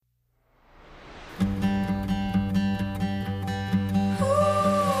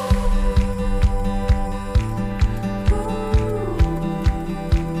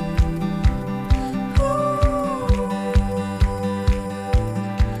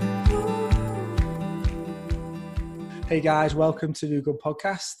Hey guys, welcome to the Good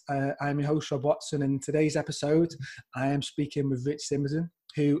Podcast. I'm your host, Rob Watson, and in today's episode, I am speaking with Rich Simerton,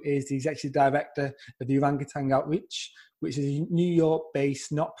 who is the Executive Director of the Orangutan Outreach, which is a New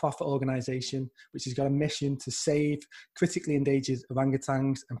York-based not-profit organisation which has got a mission to save critically endangered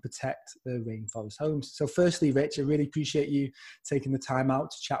orangutans and protect the rainforest homes. So firstly, Rich, I really appreciate you taking the time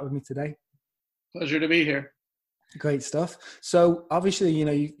out to chat with me today. Pleasure to be here. Great stuff. So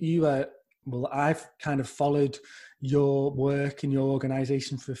obviously, I've kind of followed your work and your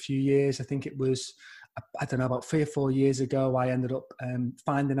organisation for a few years. I think it was, I don't know, about 3 or 4 years ago, I ended up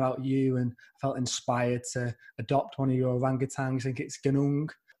finding out you and felt inspired to adopt one of your orangutans. I think it's Gunung.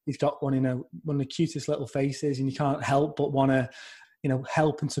 He's got one of the cutest little faces, and you can't help but want to,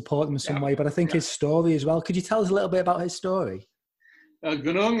 help and support him in some way. But I think his story as well. Could you tell us a little bit about his story?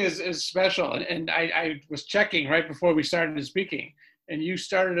 Gunung is special, and I was checking right before we started speaking, and you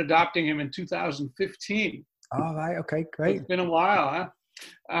started adopting him in 2015. All right. Okay. Great. It's been a while,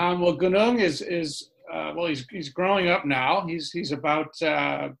 huh? Well, Gunung he's growing up now. He's about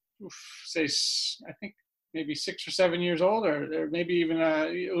I think maybe 6 or 7 years old, or maybe even a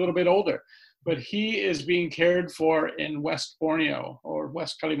little bit older. But he is being cared for in West Borneo or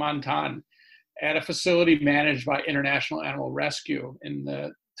West Kalimantan at a facility managed by International Animal Rescue in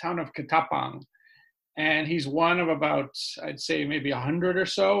the town of Ketapang. And he's one of about, I'd say maybe 100 or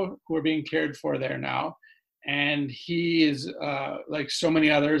so who are being cared for there now. And he is, like so many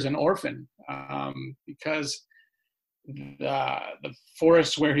others, an orphan because the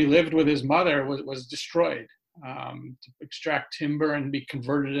forest where he lived with his mother was destroyed to extract timber and be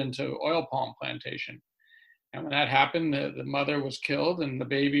converted into oil palm plantation. And when that happened, the mother was killed, and the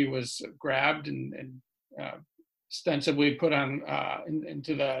baby was grabbed and ostensibly put on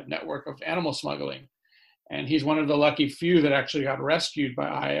into the network of animal smuggling. And he's one of the lucky few that actually got rescued by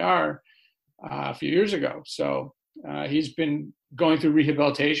IAR a few years ago. So he's been going through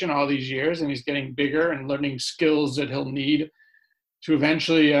rehabilitation all these years, and he's getting bigger and learning skills that he'll need to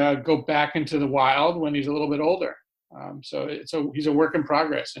eventually go back into the wild when he's a little bit older. So he's a work in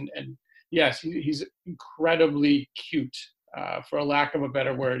progress. And yes, he's incredibly cute, for a lack of a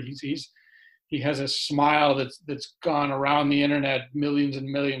better word. He has a smile that's gone around the internet millions and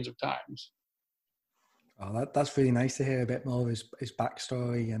millions of times. Oh, that's really nice to hear a bit more of his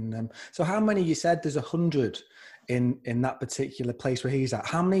backstory. And so how many, you said there's 100 in that particular place where he's at.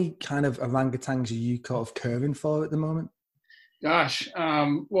 How many kind of orangutans are you kind of caring for at the moment? Gosh,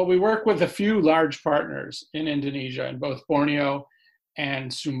 well, we work with a few large partners in Indonesia, in both Borneo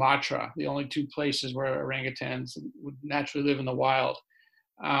and Sumatra, the only two places where orangutans would naturally live in the wild.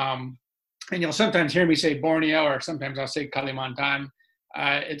 And you'll sometimes hear me say Borneo, or sometimes I'll say Kalimantan.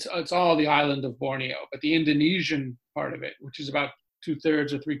 It's all the island of Borneo, but the Indonesian part of it, which is about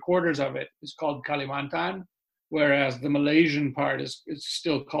 2/3 or 3/4 of it, is called Kalimantan, whereas the Malaysian part is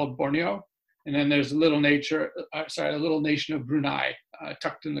still called Borneo. And then there's a little nation of Brunei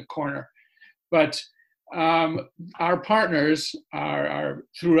tucked in the corner. But our partners are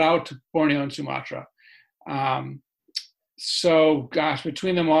throughout Borneo and Sumatra. So gosh,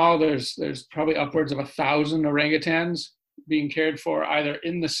 between them all, there's probably upwards of 1,000 orangutans being cared for either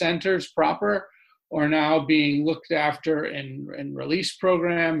in the centers proper, or now being looked after in release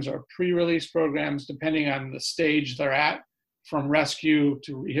programs or pre-release programs, depending on the stage they're at, from rescue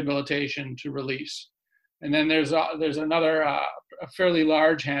to rehabilitation to release. And then there's another a fairly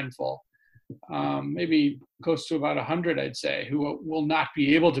large handful, maybe close to about 100, I'd say, who will not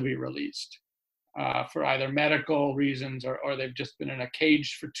be able to be released for either medical reasons or they've just been in a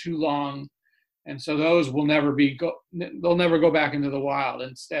cage for too long. And so those they'll never go back into the wild.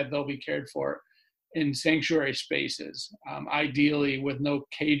 Instead, they'll be cared for in sanctuary spaces, ideally with no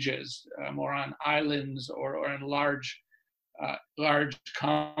cages, or on islands or in large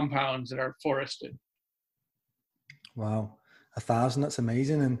compounds that are forested. Wow, 1,000, that's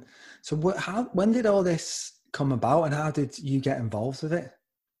amazing. And so when did all this come about, and how did you get involved with it?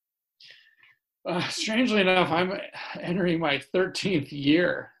 Strangely enough, I'm entering my 13th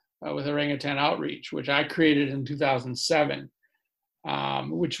year with Orangutan Outreach, which I created in 2007,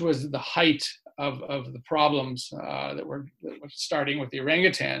 which was the height of the problems that were starting with the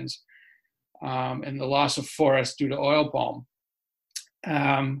orangutans and the loss of forest due to oil palm.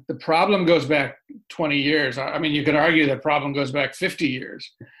 The problem goes back 20 years. I mean, you could argue the problem goes back 50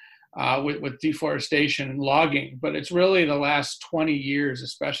 years with deforestation and logging, but it's really the last 20 years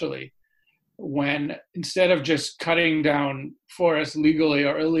especially, when instead of just cutting down forests legally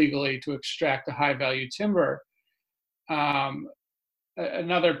or illegally to extract the high-value timber,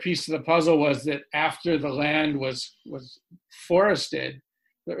 another piece of the puzzle was that after the land was forested,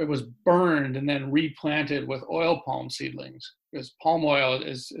 it was burned and then replanted with oil palm seedlings, because palm oil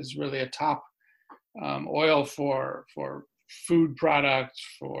is really a top oil for food products,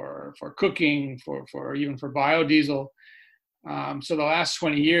 for cooking, for even for biodiesel. So the last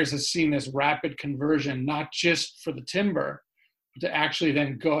 20 years has seen this rapid conversion, not just for the timber, but to actually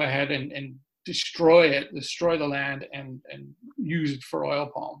then go ahead and destroy the land and use it for oil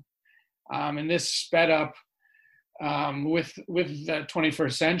palm. And this sped up with the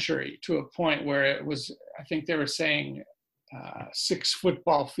 21st century to a point where it was, I think they were saying 6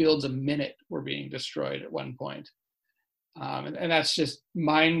 football fields a minute were being destroyed at one point. And that's just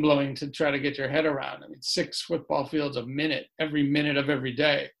mind-blowing to try to get your head around. I mean, 6 football fields a minute, every minute of every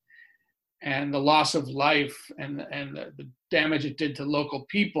day. And the loss of life and the damage it did to local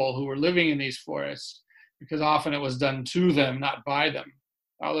people who were living in these forests, because often it was done to them, not by them.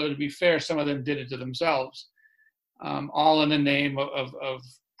 Although, to be fair, some of them did it to themselves, all in the name of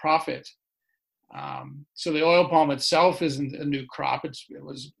profit. So the oil palm itself isn't a new crop. It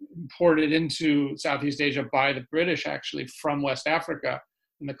was imported into Southeast Asia by the British, actually, from West Africa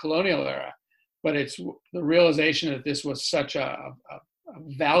in the colonial era. But it's the realization that this was such a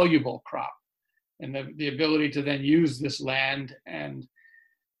valuable crop, and the ability to then use this land, and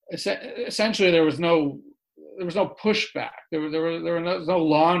essentially there was no pushback. There was no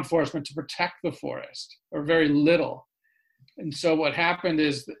law enforcement to protect the forest, or very little. And so what happened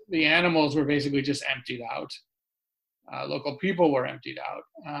is the animals were basically just emptied out. Local people were emptied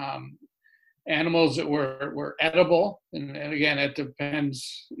out. Animals that were edible, and again, it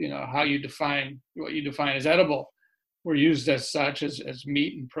depends, how you define what you define as edible, were used as such, as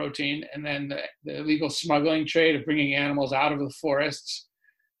meat and protein. And then the illegal smuggling trade of bringing animals out of the forests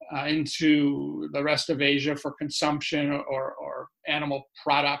into the rest of Asia for consumption, or animal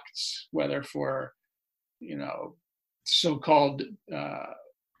products, whether for, so-called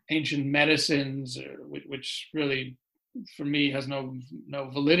ancient medicines, which really, for me, has no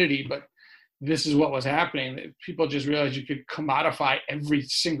validity. But this is what was happening. People just realized you could commodify every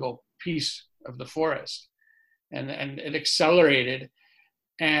single piece of the forest, and it accelerated.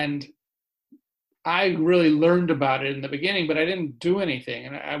 And I really learned about it in the beginning, but I didn't do anything,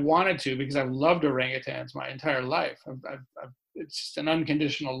 and I wanted to, because I've loved orangutans my entire life. It's just an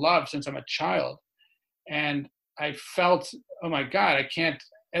unconditional love since I'm a child. And I felt, oh my God, I can't,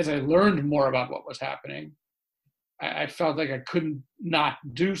 as I learned more about what was happening, I felt like I couldn't not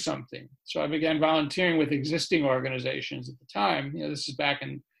do something. So I began volunteering with existing organizations at the time. This is back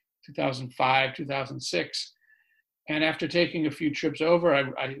in 2005, 2006. And after taking a few trips over,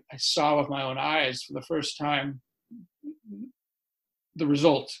 I saw with my own eyes for the first time the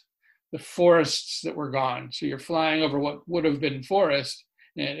result, the forests that were gone. So you're flying over what would have been forest,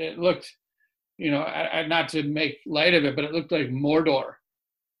 and it looked, not to make light of it, but it looked like Mordor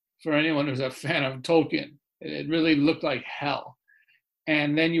for anyone who's a fan of Tolkien. It really looked like hell.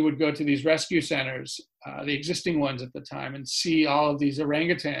 And then you would go to these rescue centers, the existing ones at the time, and see all of these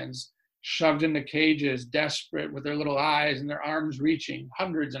orangutans shoved into cages, desperate, with their little eyes and their arms reaching,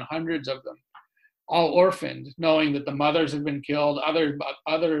 hundreds and hundreds of them, all orphaned, knowing that the mothers had been killed,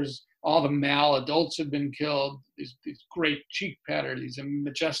 others, all the male adults had been killed, these great cheek patters, these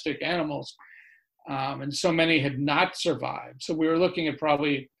majestic animals. And so many had not survived. So we were looking at,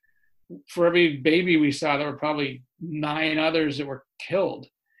 probably, for every baby we saw, there were probably 9 others that were killed.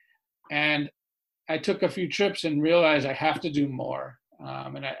 And I took a few trips and realized I have to do more.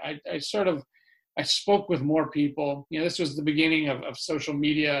 And I spoke with more people. This was the beginning of social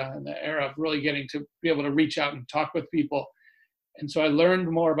media and the era of really getting to be able to reach out and talk with people. And so I learned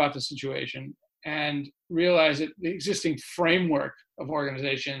more about the situation and realized that the existing framework of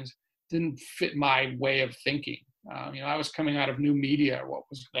organizations didn't fit my way of thinking. I was coming out of new media, or what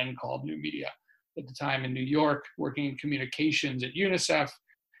was then called new media at the time, in New York, working in communications at UNICEF.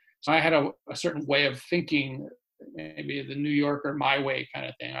 So I had a certain way of thinking, maybe the New Yorker my way kind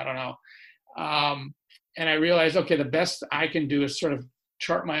of thing, I don't know. And I realized, okay, the best I can do is sort of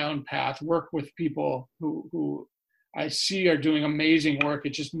chart my own path, work with people who I see are doing amazing work.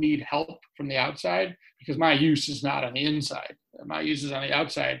 It just need help from the outside, because my use is not on the inside. My use is on the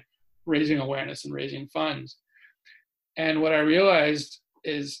outside, raising awareness and raising funds. And what I realized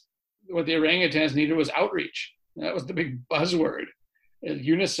is what the orangutans needed was outreach. And that was the big buzzword at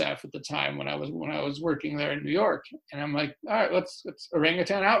UNICEF at the time when I was working there in New York. And I'm like, all right, let's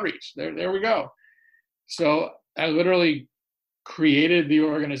orangutan outreach. There we go. So I literally created the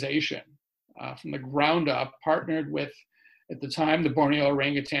organization from the ground up, partnered with, at the time, the Borneo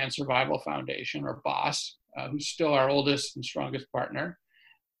Orangutan Survival Foundation, or BOSS, who's still our oldest and strongest partner,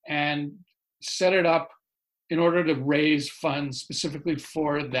 and set it up in order to raise funds specifically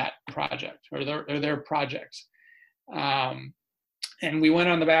for that project or their projects. And we went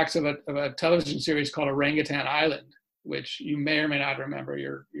on the backs of a television series called Orangutan Island, which you may or may not remember.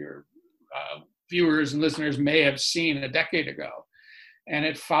 Your viewers and listeners may have seen a decade ago. And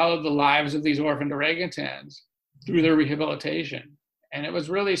it followed the lives of these orphaned orangutans through their rehabilitation. And it was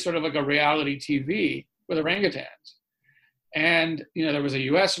really sort of like a reality TV with orangutans. And, there was a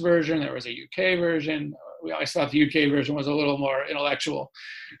US version, there was a UK version. We always thought the UK version was a little more intellectual.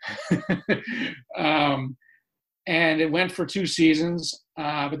 And it went for 2 seasons,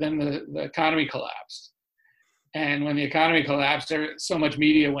 but then the economy collapsed. And when the economy collapsed, so much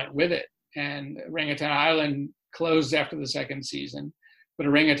media went with it. And Orangutan Island closed after the 2nd season. But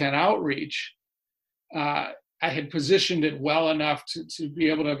Orangutan Outreach, I had positioned it well enough to be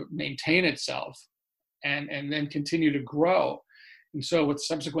able to maintain itself and then continue to grow. And so with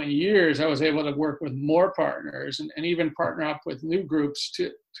subsequent years, I was able to work with more partners and even partner up with new groups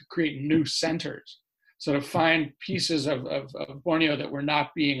to create new centers. So to find pieces of Borneo that were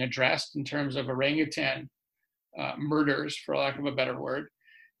not being addressed in terms of orangutan murders, for lack of a better word,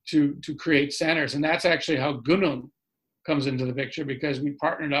 to create centers. And that's actually how Gunung comes into the picture, because we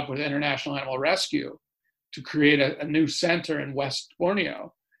partnered up with International Animal Rescue to create a new center in West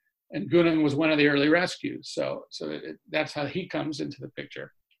Borneo. And Gunung was one of the early rescues. So that's how he comes into the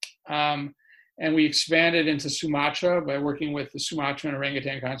picture. And we expanded into Sumatra by working with the Sumatran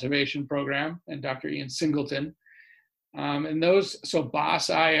Orangutan Conservation Program and Dr. Ian Singleton. And those, so BOSS,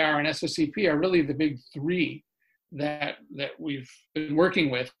 IAR, and SOCP are really the big 3 that we've been working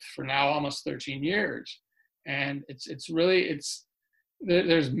with for now almost 13 years. And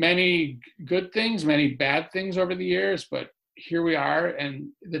there's many good things, many bad things over the years, but here we are, and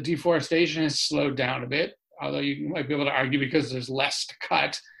the deforestation has slowed down a bit, although you might be able to argue because there's less to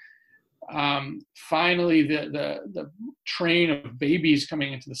cut. Finally, the train of babies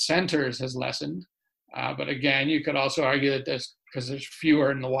coming into the centers has lessened. But again, you could also argue that because there's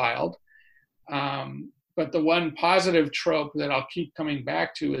fewer in the wild. But the one positive trope that I'll keep coming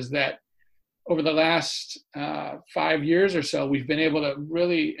back to is that over the last 5 years or so, we've been able to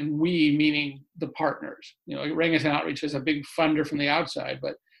really, and we meaning the partners, Orangutan Outreach is a big funder from the outside,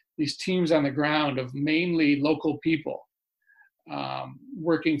 but these teams on the ground of mainly local people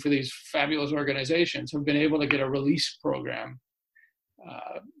working for these fabulous organizations have been able to get a release program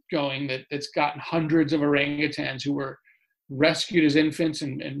going that's gotten hundreds of orangutans who were rescued as infants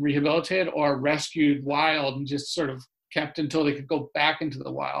and rehabilitated, or rescued wild and just sort of kept until they could go back into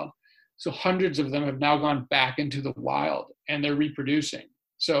the wild. So hundreds of them have now gone back into the wild, and they're reproducing.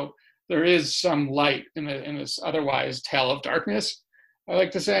 So there is some light in this otherwise tale of darkness, I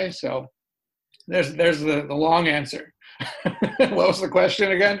like to say. So there's the long answer. What was the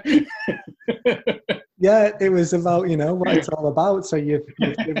question again? Yeah, it was about, what it's all about. So you've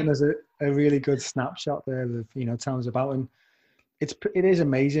given us a really good snapshot there of, telling us about, and it is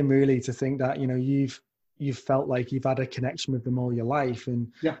amazing really to think that, you've felt like you've had a connection with them all your life,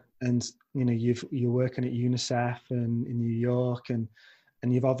 and yeah. And you're working at UNICEF and in New York, and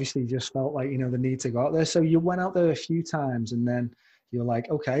you've obviously just felt like the need to go out there. So you went out there a few times, and then you're like,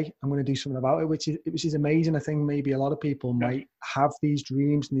 okay, I'm going to do something about it, which is amazing. I think maybe a lot of people might have these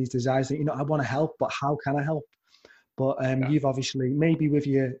dreams and these desires that I want to help, but how can I help? But you've obviously, maybe with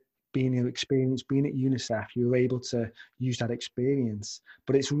your experience being at UNICEF, you were able to use that experience.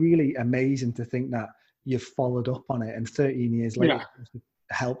 But it's really amazing to think that you've followed up on it, and 13 years later,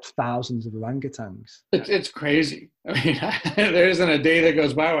 helped thousands of orangutans. It's crazy. I mean, there isn't a day that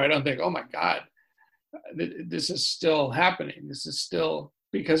goes by where I don't think, oh my God, this is still happening. This is still,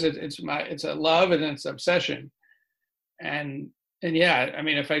 because it's a love and it's obsession. And yeah, I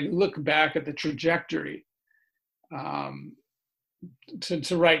mean, if I look back at the trajectory to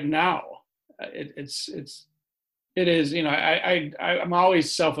right now, it is, I'm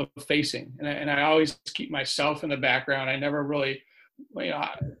always self-effacing, and I always keep myself in the background. I never really, we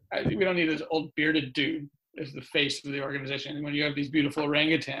don't need this old bearded dude as the face of the organization when you have these beautiful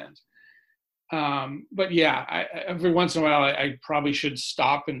orangutans. But yeah, every once in a while, I probably should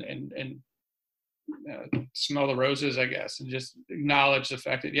stop and smell the roses, I guess, and just acknowledge the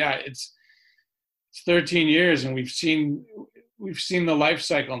fact that, yeah, it's 13 years, and we've seen the life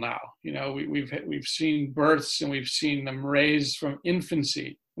cycle now. We've seen births, and we've seen them raised from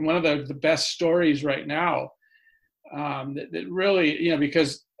infancy. And one of the best stories right now, that really,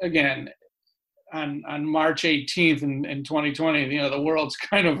 because again, on March 18th in 2020, the world's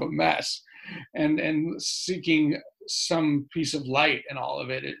kind of a mess, and seeking some piece of light in all of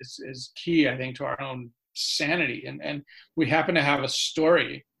it is key, I think, to our own sanity. And we happen to have a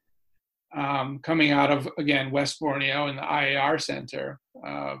story coming out of, again, West Borneo in the IAR Center.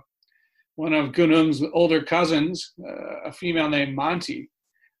 One of Gunung's older cousins, a female named Monty,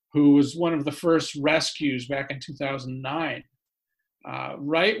 who was one of the first rescues back in 2009.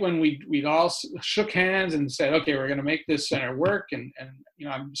 Right when we'd all shook hands and said, okay, we're going to make this center work. And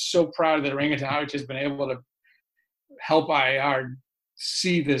I'm so proud that Orangutan Outreach has been able to help IAR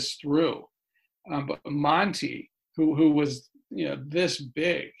see this through. But Monty, who was, this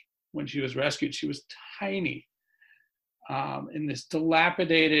big when she was rescued, she was tiny, in this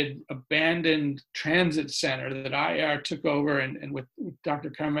dilapidated, abandoned transit center that IAR took over and with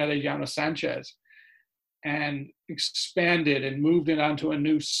Dr. Carmela Llanos Sanchez, and expanded and moved it onto a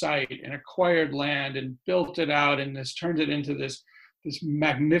new site and acquired land and built it out and turned it into this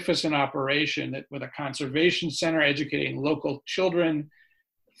magnificent operation that, with a conservation center educating local children,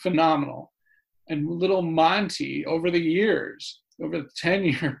 phenomenal. And little Monty, over the years, over the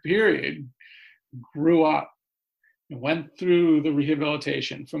 10-year period, grew up and went through the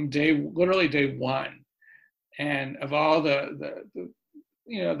rehabilitation from literally day one. And of all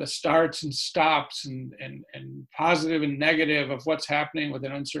the starts and stops and positive and negative of what's happening with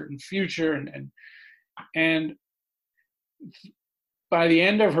an uncertain future. And by the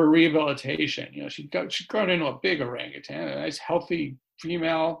end of her rehabilitation, she'd grown into a big orangutan, a nice, healthy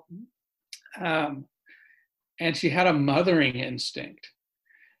female. And she had a mothering instinct.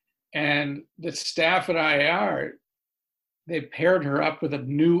 And the staff at IAR, they paired her up with a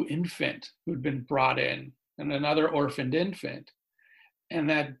new infant who'd been brought in, and another orphaned infant. And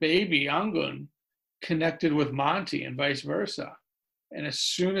that baby, Anggun, connected with Monty and vice versa. And as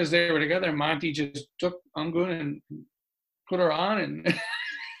soon as they were together, Monty just took Anggun and put her on, and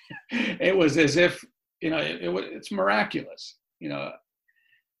it was as if, it's miraculous.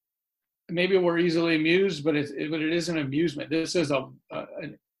 Maybe we're easily amused, but it is an amusement. This is an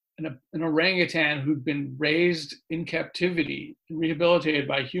orangutan who'd been raised in captivity, rehabilitated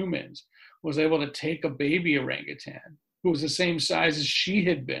by humans, was able to take a baby orangutan who was the same size as she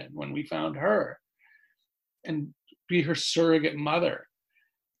had been when we found her, and be her surrogate mother.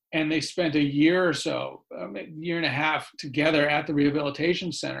 And they spent a year or so, a year and a half together at the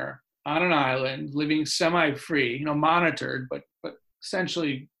rehabilitation center on an island, living semi-free, monitored, but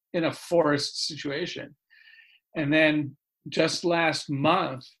essentially in a forest situation. And then just last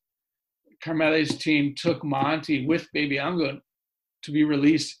month, Carmela's team took Monty with baby Anggun to be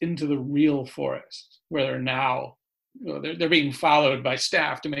released into the real forest, where they're now, they're being followed by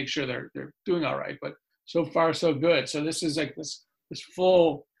staff to make sure they're doing all right. But so far, so good. So this is like this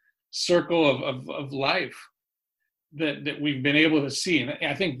full circle of life that we've been able to see. And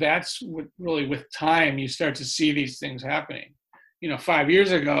I think that's what really, with time, you start to see these things happening. 5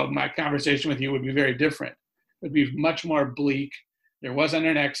 years ago, my conversation with you would be very different. It would be much more bleak. There wasn't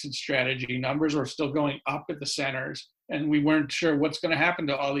an exit strategy. Numbers were still going up at the centers, and we weren't sure what's going to happen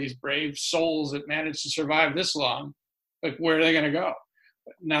to all these brave souls that managed to survive this long. Like, where are they going to go?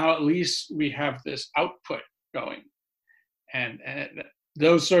 But now at least we have this output going. And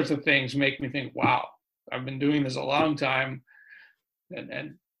those sorts of things make me think, wow, I've been doing this a long time.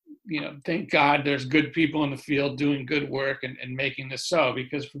 And thank God there's good people in the field doing good work and making this so,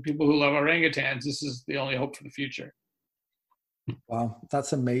 because for people who love orangutans, this is the only hope for the future. Wow,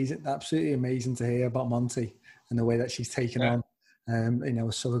 that's amazing. Absolutely amazing to hear about Monty and the way that she's taken on,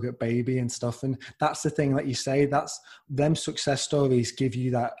 a surrogate baby and stuff. And that's the thing, like you say, that's them success stories give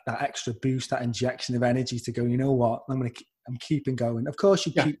you that extra boost, that injection of energy to go, you know what, I'm keeping going. Of course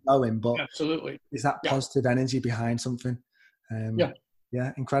you keep going, but absolutely, is that positive energy behind something?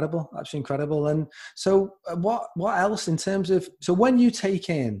 Yeah, incredible, absolutely incredible. And so what else in terms of, so when you take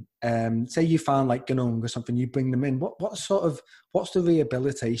in, say you found like Gunung or something, you bring them in, what's the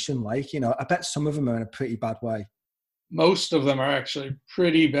rehabilitation like? I bet some of them are in a pretty bad way. Most of them are actually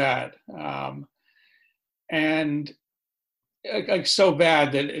pretty bad. And like so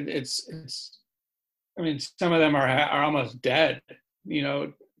bad that it's some of them are almost dead.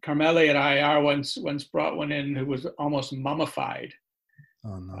 Carmela at IAR once brought one in who was almost mummified.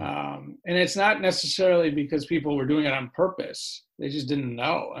 Oh, no. And it's not necessarily because people were doing it on purpose. They just didn't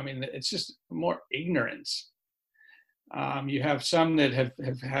know. It's just more ignorance. You have some that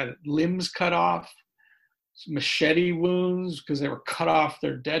have had limbs cut off, machete wounds because they were cut off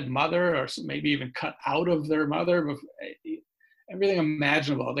their dead mother, or maybe even cut out of their mother. Everything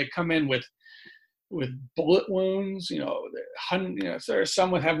imaginable. They come in with bullet wounds. There are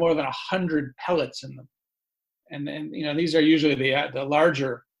some that have more than 100 pellets in them. And then, these are usually the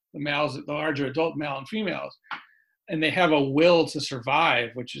larger adult male and females, and they have a will to survive,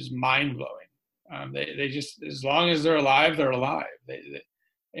 which is mind blowing. They just, as long as they're alive, they're alive.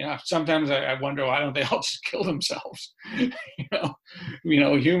 Sometimes I wonder, why don't they all just kill themselves?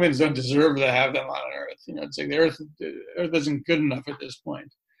 Humans don't deserve to have them on Earth. It's like the Earth isn't good enough at this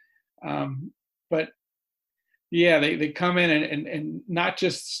point. But yeah, they come in and not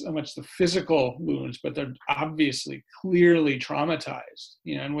just so much the physical wounds, but they're obviously clearly traumatized.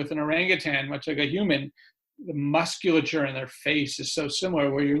 And with an orangutan, much like a human, the musculature in their face is so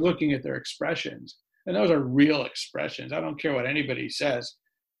similar, where you're looking at their expressions, and those are real expressions. I don't care what anybody says.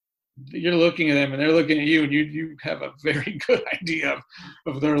 You're looking at them and they're looking at you, and you have a very good idea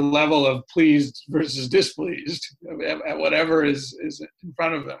of their level of pleased versus displeased at whatever is in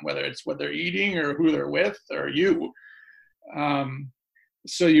front of them, whether it's what they're eating or who they're with or you.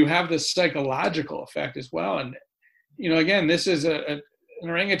 So you have this psychological effect as well. And, again, this is an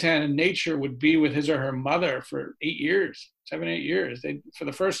orangutan in nature would be with his or her mother for 8 years, 7, 8 years. For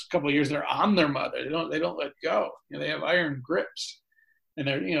the first couple of years, they're on their mother. They don't let go. They have iron grips. And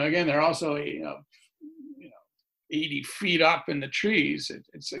they're also, 80 feet up in the trees.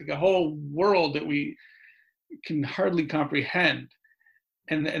 It's like a whole world that we can hardly comprehend.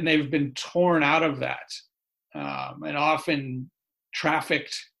 And they've been torn out of that, and often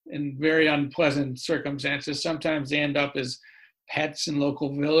trafficked in very unpleasant circumstances. Sometimes they end up as pets in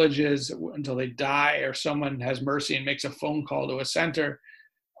local villages until they die, or someone has mercy and makes a phone call to a center.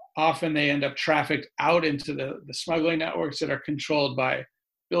 Often they end up trafficked out into the smuggling networks that are controlled by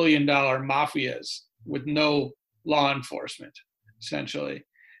billion-dollar mafias with no law enforcement, essentially.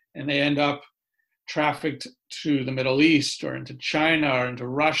 And they end up trafficked to the Middle East or into China or into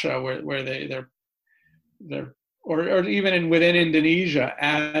Russia, where they're or even within Indonesia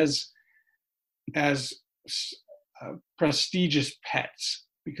as prestigious pets,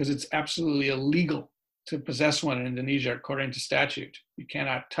 because it's absolutely illegal to possess one in Indonesia according to statute. You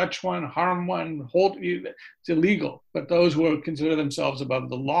cannot touch one, harm one, it's illegal. But those who consider themselves above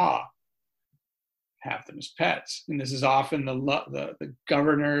the law have them as pets. And this is often the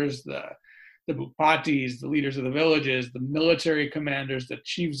governors, the bupatis, the leaders of the villages, the military commanders, the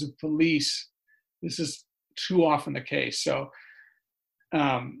chiefs of police. This is too often the case. So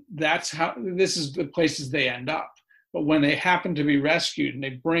this is the places they end up. But when they happen to be rescued and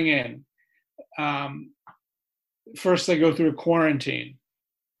they bring in, first they go through a quarantine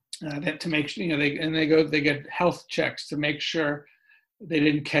to make sure, they get health checks to make sure they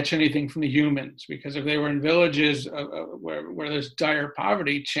didn't catch anything from the humans, because if they were in villages where there's dire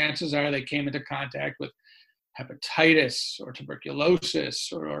poverty, chances are they came into contact with hepatitis or tuberculosis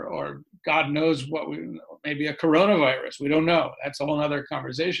or God knows what, maybe a coronavirus. We don't know. That's a whole other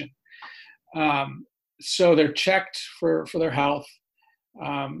conversation. So they're checked for their health.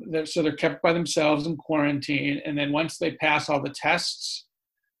 So they're kept by themselves in quarantine. And then once they pass all the tests,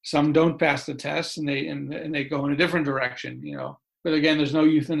 some don't pass the tests and they go in a different direction, But again, there's no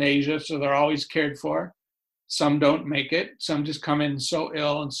euthanasia, so they're always cared for. Some don't make it. Some just come in so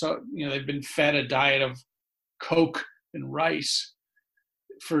ill, and so they've been fed a diet of Coke and rice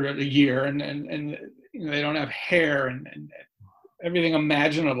for a year, and they don't have hair and everything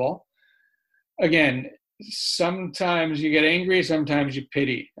imaginable. Again, sometimes you get angry, sometimes you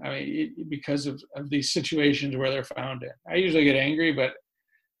pity. Because of these situations where they're found in. I usually get angry, but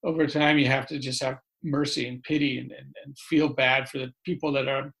over time you have to just have mercy and pity and feel bad for the people that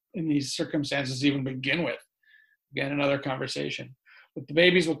are in these circumstances to even begin with. Again, another conversation. But the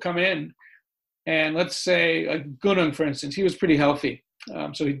babies will come in, and let's say, like Gunung, for instance, he was pretty healthy.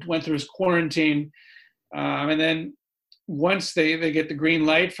 So he went through his quarantine, and then once they get the green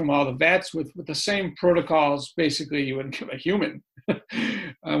light from all the vets with the same protocols, basically you would give a human,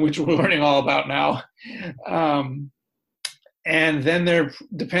 which we're learning all about now. And then they're,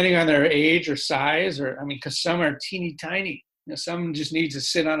 depending on their age or size, because some are teeny tiny. Some just need to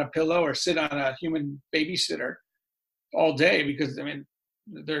sit on a pillow or sit on a human babysitter all day because,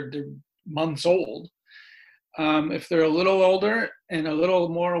 they're months old. If they're a little older and a little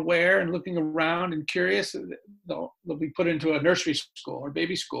more aware and looking around and curious, they'll be put into a nursery school or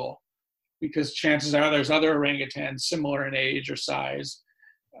baby school, because chances are there's other orangutans similar in age or size.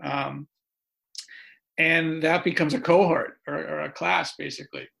 And that becomes a cohort or a class,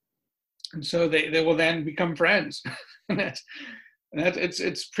 basically. And so they will then become friends. and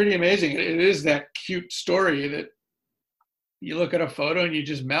it's pretty amazing. It is that cute story that you look at a photo and you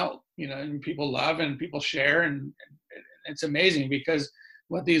just melt, and people love and people share. And it's amazing, because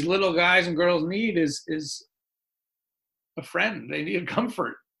what these little guys and girls need is a friend. They need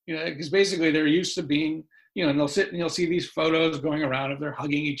comfort, because basically they're used to being, and they'll sit and you'll see these photos going around of they're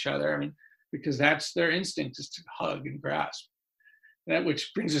hugging each other. Because that's their instinct, is to hug and grasp. That,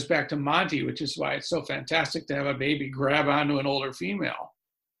 which brings us back to Monty, which is why it's so fantastic to have a baby grab onto an older female.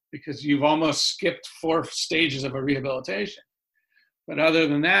 because you've almost skipped 4 stages of a rehabilitation. But other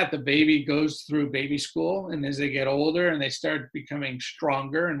than that, the baby goes through baby school, and as they get older and they start becoming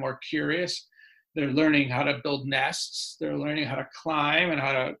stronger and more curious, they're learning how to build nests, they're learning how to climb and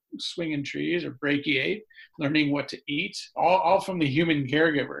how to swing in trees or brachiate, learning what to eat, all from the human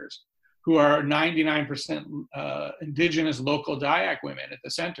caregivers, who are 99% indigenous local Dayak women at the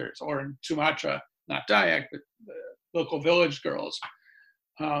centers, or in Sumatra, not Dayak, but local village girls,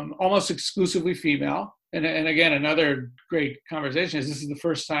 almost exclusively female. And again, another great conversation is this is the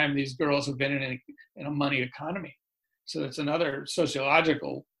first time these girls have been in a money economy. So it's another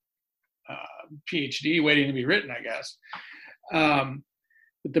sociological PhD waiting to be written, I guess.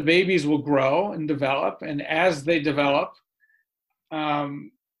 But the babies will grow and develop, and as they develop, they'll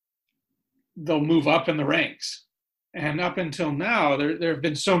move up in the ranks. And up until now, there have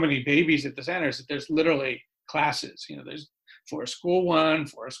been so many babies at the centers that there's literally classes. There's Forest School 1,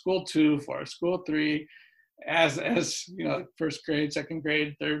 Forest School 2, Forest School 3, as first grade, second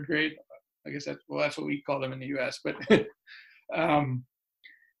grade, third grade. I guess that's what we call them in the U.S. But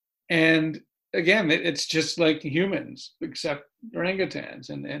and again, it's just like humans, except orangutans,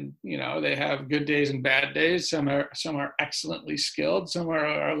 and they have good days and bad days. Some are excellently skilled. Some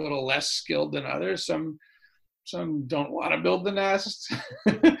are a little less skilled than others. Some don't want to build the nest.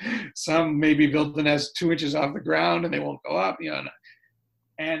 Some maybe build the nest 2 inches off the ground and they won't go up.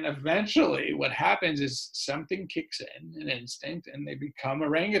 And eventually, what happens is something kicks in, an instinct, and they become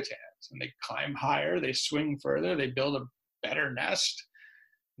orangutans. And they climb higher, they swing further, they build a better nest.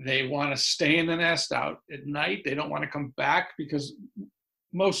 They want to stay in the nest out at night. They don't want to come back, because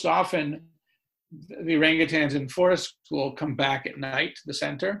most often the orangutans in Forest School come back at night to the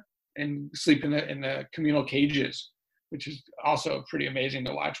center and sleep in the communal cages, which is also pretty amazing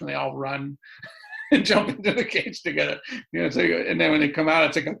to watch when they all run and jump into the cage together. It's like, and then when they come out,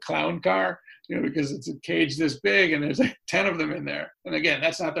 it's like a clown car, because it's a cage this big and there's like 10 of them in there. And again,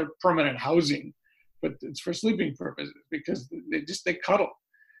 that's not their permanent housing, but it's for sleeping purposes, because they cuddle.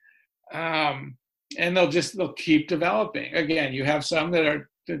 And they'll keep developing. Again, you have some that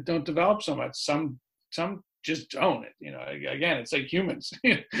don't develop so much. Some just don't. Again, it's like humans.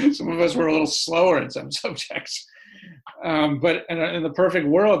 Some of us were a little slower in some subjects, but in the perfect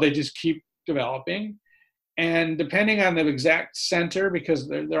world, they just keep developing. And depending on the exact center, because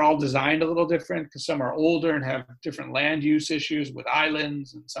they're all designed a little different, because some are older and have different land use issues with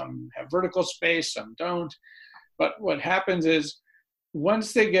islands, and some have vertical space, some don't. But what happens is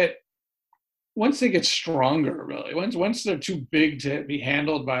once they get stronger, really, once they're too big to be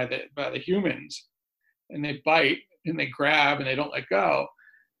handled by the humans, and they bite and they grab and they don't let go,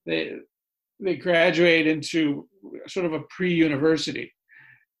 they graduate into sort of a pre-university,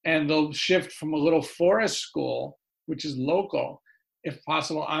 and they'll shift from a little forest school, which is local, if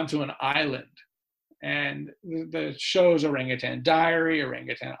possible, onto an island. And the shows Orangutan Diary,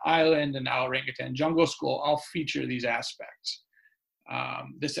 Orangutan Island, and now Orangutan Jungle School all feature these aspects.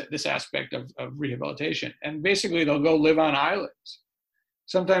 This aspect of rehabilitation. And basically they'll go live on islands.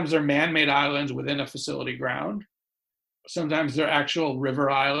 Sometimes they're man-made islands within a facility ground. Sometimes they're actual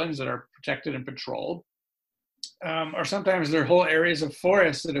river islands that are protected and patrolled. Or sometimes they're whole areas of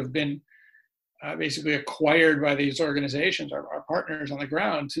forest that have been basically acquired by these organizations, our partners on the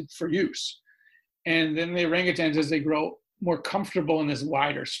ground, for use. And then the orangutans, as they grow more comfortable in this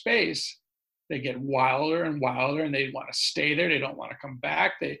wider space, they get wilder and wilder, and they want to stay there. They don't want to come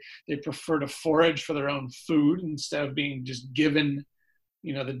back. They prefer to forage for their own food instead of being just given,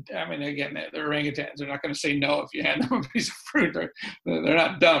 again, the orangutans, they're not going to say no if you hand them a piece of fruit. They're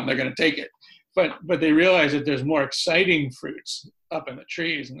not dumb. They're going to take it. But they realize that there's more exciting fruits up in the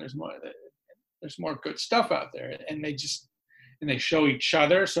trees, and there's more good stuff out there. And they show each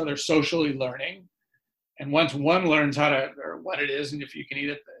other, so they're socially learning. And once one learns or what it is, and if you can eat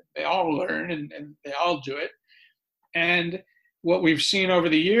it, they all learn and they all do it. And what we've seen over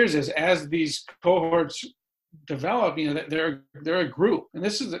the years is, as these cohorts develop, they're a group. And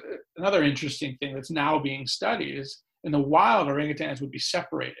this is another interesting thing that's now being studied, is in the wild, orangutans would be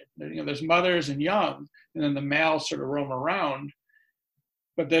separated. There's mothers and young, and then the males sort of roam around,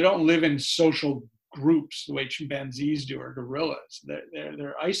 but they don't live in social groups the way chimpanzees do, or gorillas.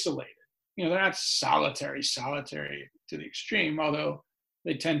 They're isolated. They're not solitary to the extreme, although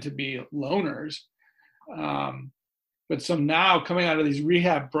they tend to be loners. But some now coming out of these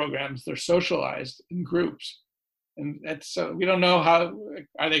rehab programs, they're socialized in groups. And that's, we don't know how,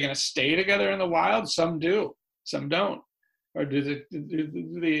 are they going to stay together in the wild? Some do, some don't. Or do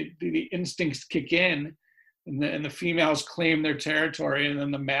the instincts kick in, and the females claim their territory, and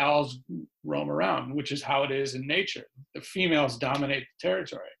then the males roam around, which is how it is in nature. The females dominate the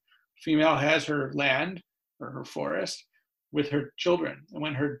territory. female has her land or her forest with her children. And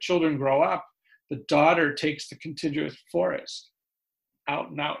when her children grow up, the daughter takes the contiguous forest out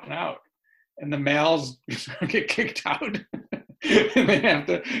and out and out. And the males get kicked out. And they have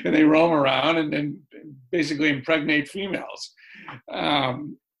to, and they roam around and basically impregnate females.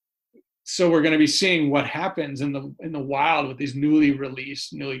 So we're going to be seeing what happens in the wild with these newly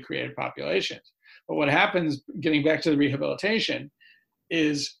released, newly created populations. But what happens, getting back to the rehabilitation,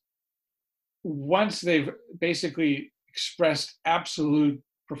 is once they've basically expressed absolute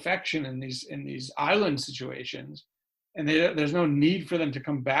perfection in these island situations, and there's no need for them to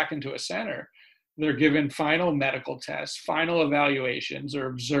come back into a center, they're given final medical tests, final evaluations, or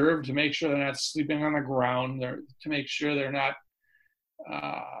observed to make sure they're not sleeping on the ground, to make sure they're not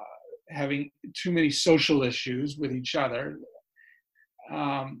having too many social issues with each other.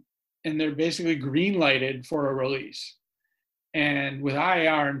 And they're basically green lighted for a release. And with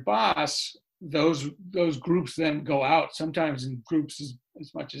IAR and BOSS, those groups then go out, sometimes in groups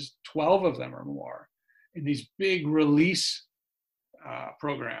as much as 12 of them or more, in these big release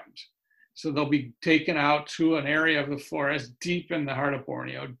programs. So they'll be taken out to an area of the forest deep in the heart of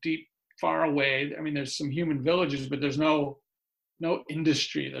Borneo, deep, far away. I mean, there's some human villages, but there's no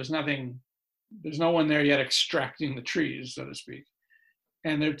industry. There's no one there yet extracting the trees, so to speak.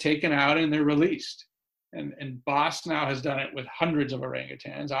 And they're taken out and they're released. And BOSS now has done it with hundreds of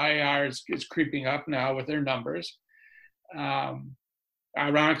orangutans. IAR is creeping up now with their numbers.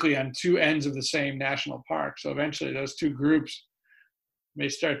 Ironically, on two ends of the same national park. So eventually those two groups may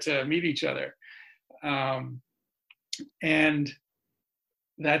start to meet each other. And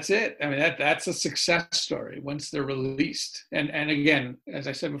that's it. I mean, that's a success story once they're released. And again, as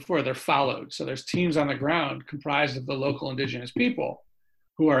I said before, they're followed. So there's teams on the ground comprised of the local indigenous people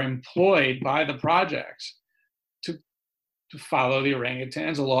who are employed by the projects to follow the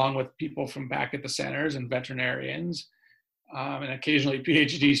orangutans, along with people from back at the centers and veterinarians, and occasionally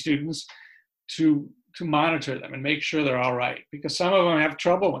PhD students, to monitor them and make sure they're all right. Because some of them have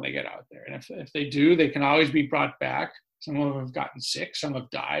trouble when they get out there. And if they do, they can always be brought back. Some of them have gotten sick, some have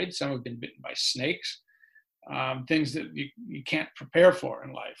died, some have been bitten by snakes, things that you can't prepare for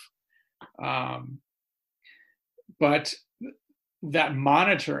in life. But that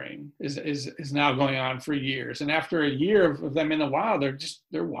monitoring is now going on for years. And after a year of them in the wild,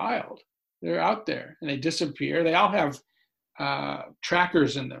 they're wild. They're out there and they disappear. They all have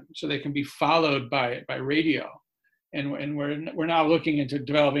trackers in them, so they can be followed by radio. And we're now looking into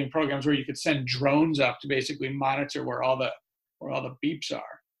developing programs where you could send drones up to basically monitor where all the beeps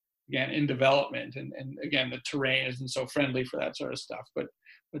are. Again, in development, and again, the terrain isn't so friendly for that sort of stuff. But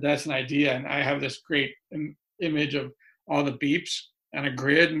that's an idea, and I have this great image of all the beeps on a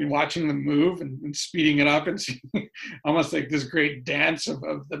grid and watching them move and speeding it up and seeing almost like this great dance of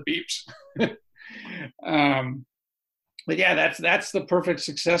the beeps. But yeah, that's the perfect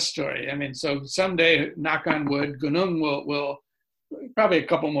success story. I mean, so someday, knock on wood, Gunung will probably a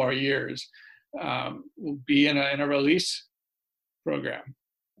couple more years will be in a release program.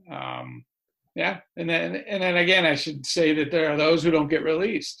 Yeah, and then again, I should say that there are those who don't get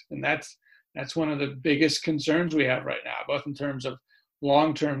released, and that's one of the biggest concerns we have right now, both in terms of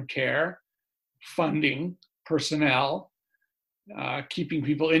long-term care, funding, personnel, keeping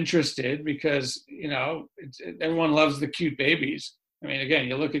people interested, because everyone loves the cute babies. I mean, again,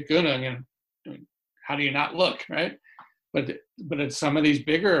 you look at Gunung and how do you not look, right? But it's some of these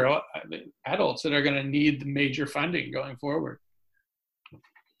bigger adults that are going to need the major funding going forward.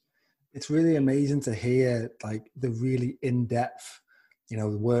 It's really amazing to hear like the really in-depth the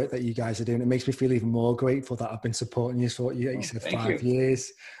work that you guys are doing. It makes me feel even more grateful that I've been supporting you for, you said 5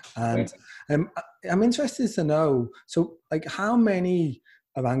 years. And I'm interested to know, so like how many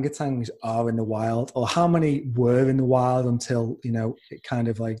orangutans are in the wild, or how many were in the wild until, it kind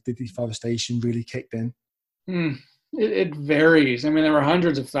of like the deforestation really kicked in? It varies. I mean, there were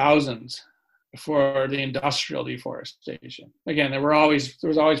hundreds of thousands before the industrial deforestation. Again, there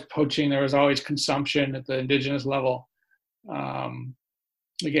was always poaching, there was always consumption at the indigenous level.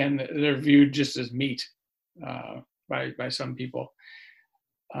 Again, they're viewed just as meat by some people.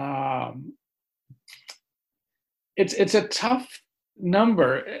 It's a tough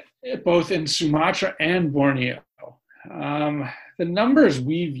number, both in Sumatra and Borneo. The numbers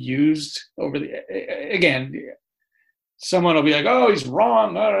we've used again, someone will be like, "Oh, he's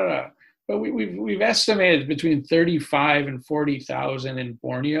wrong." No. But we've estimated between 35 and 40,000 in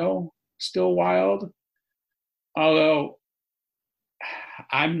Borneo still wild. Although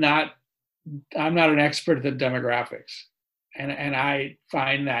I'm not an expert at the demographics, and I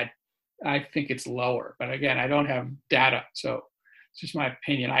find that I think it's lower. But again, I don't have data, so It's just my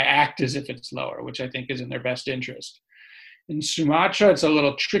opinion. I act as if it's lower, which I think is in their best interest. In Sumatra, it's a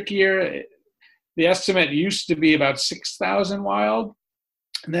little trickier. The estimate used to be about 6,000 wild,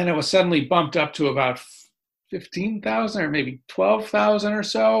 and then it was suddenly bumped up to about 15,000 or maybe 12,000 or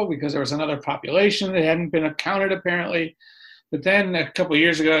so because there was another population that hadn't been accounted apparently. But then a couple of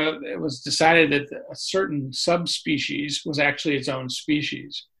years ago, it was decided that a certain subspecies was actually its own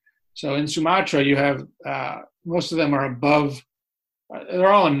species. So in Sumatra, you have, most of them are above,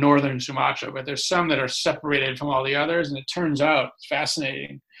 they're all in northern Sumatra, but there's some that are separated from all the others. And it turns out, it's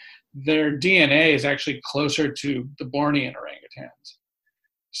fascinating, their DNA is actually closer to the Bornean orangutans.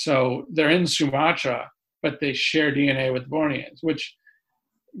 So they're in Sumatra, but they share DNA with Borneans, which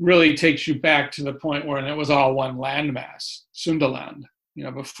really takes you back to the point where it was all one landmass, Sundaland,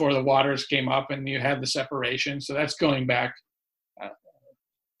 before the waters came up and you had the separation. So that's going back,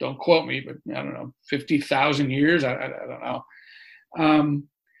 don't quote me, but I don't know, 50,000 years. I don't know.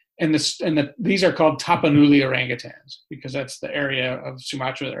 These are called Tapanuli orangutans because that's the area of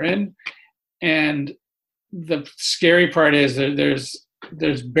Sumatra they're in. And the scary part is that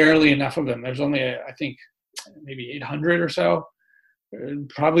there's barely enough of them. There's only, I think, maybe 800 or so,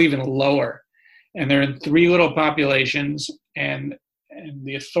 probably even lower. And they're in 3 little populations, and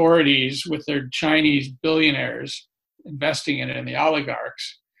the authorities with their Chinese billionaires investing in it, and the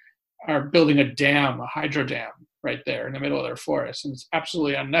oligarchs, are building a dam, a hydro dam, right there in the middle of their forest. And it's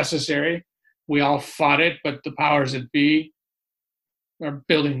absolutely unnecessary. We all fought it, but the powers that be are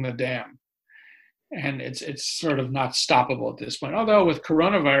building the dam. And it's sort of not stoppable at this point. Although with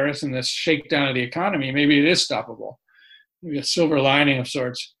coronavirus and this shakedown of the economy, maybe it is stoppable. Maybe a silver lining of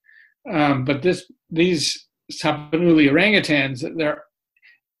sorts. But these Tapanuli orangutans,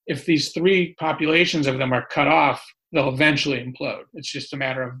 if these 3 populations of them are cut off, they'll eventually implode. It's just a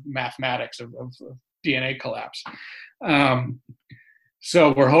matter of mathematics of DNA collapse.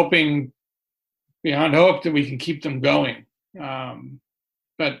 So we're hoping beyond hope that we can keep them going.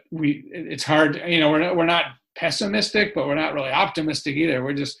 But it's hard. We're not pessimistic, but we're not really optimistic either.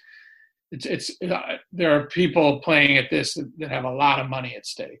 We're just there are people playing at this that have a lot of money at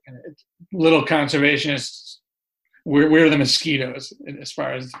stake, and little conservationists. We're the mosquitoes as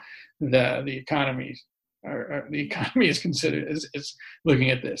far as the economy. The economy is considered is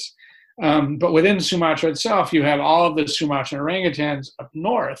looking at this. But within Sumatra itself, you have all of the Sumatran orangutans up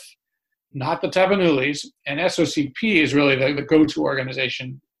north, not the Tapanulis, and SOCP is really the go-to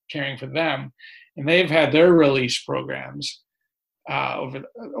organization caring for them. And they've had their release programs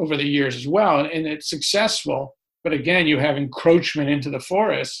over the years as well, and it's successful. But again, you have encroachment into the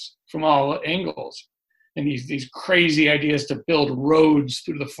forests from all angles, and these crazy ideas to build roads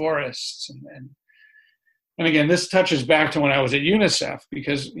through the forests and again, this touches back to when I was at UNICEF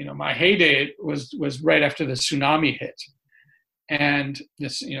because my heyday was right after the tsunami hit, and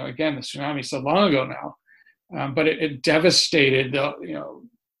this again the tsunami so long ago now, but it devastated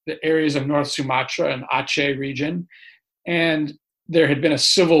the areas of North Sumatra and Aceh region, and there had been a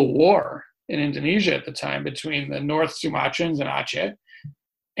civil war in Indonesia at the time between the North Sumatrans and Aceh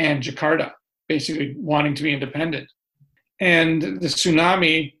and Jakarta, basically wanting to be independent, and the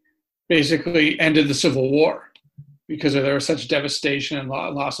tsunami basically ended the civil war because there was such devastation and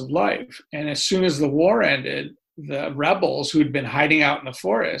loss of life. And as soon as the war ended, the rebels who'd been hiding out in the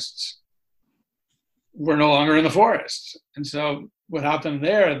forests were no longer in the forests. And so without them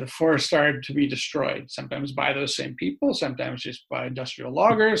there, the forest started to be destroyed, sometimes by those same people, sometimes just by industrial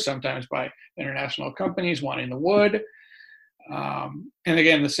loggers, sometimes by international companies wanting the wood. And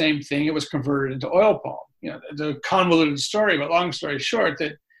again, the same thing, it was converted into oil palm. The convoluted story, but long story short,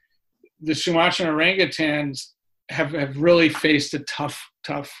 that the Sumatran orangutans have really faced a tough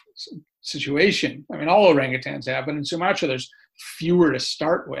situation. I mean, all orangutans have, but in Sumatra, there's fewer to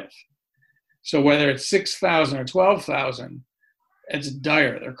start with. So whether it's 6,000 or 12,000, it's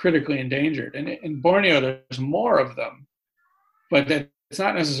dire. They're critically endangered. And in Borneo, there's more of them, but it's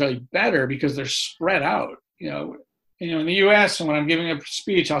not necessarily better because they're spread out. In the U.S., and when I'm giving a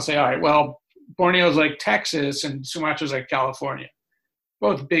speech, I'll say, all right, well, Borneo's like Texas and Sumatra's like California.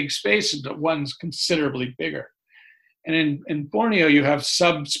 Both big spaces, but one's considerably bigger. And in Borneo, you have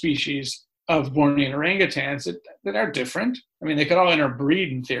subspecies of Bornean orangutans that are different. I mean, they could all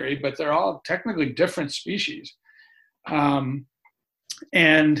interbreed in theory, but they're all technically different species. And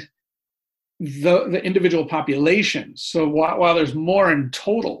the individual populations, so while there's more in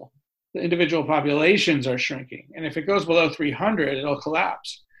total, the individual populations are shrinking. And if it goes below 300, it'll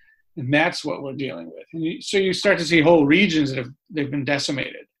collapse. And that's what we're dealing with. And so you start to see whole regions that they've been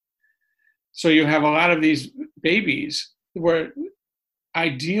decimated. So you have a lot of these babies where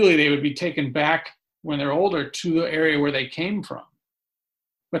ideally they would be taken back when they're older to the area where they came from.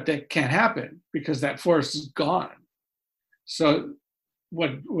 but that can't happen because that forest is gone. So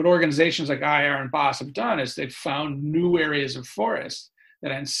what organizations like IR and BOSS have done is they've found new areas of forest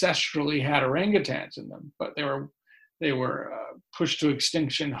that ancestrally had orangutans in them, but they were pushed to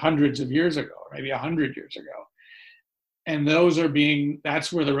extinction hundreds of years ago, maybe 100 years ago. And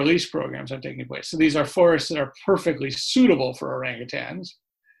that's where the release programs are taking place. So these are forests that are perfectly suitable for orangutans,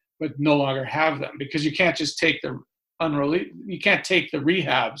 but no longer have them, because you can't just take the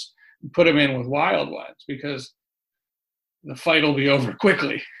rehabs and put them in with wild ones, because the fight will be over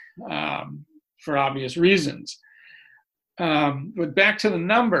quickly, for obvious reasons. But back to the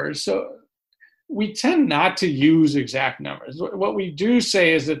numbers. So we tend not to use exact numbers. What we do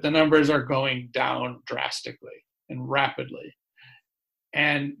say is that the numbers are going down drastically and rapidly.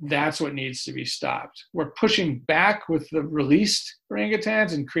 And that's what needs to be stopped. We're pushing back with the released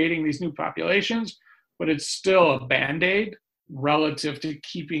orangutans and creating these new populations, but it's still a Band-Aid relative to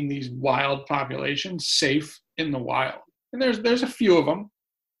keeping these wild populations safe in the wild. And there's a few of them.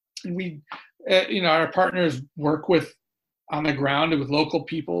 And we, our partners work on the ground with local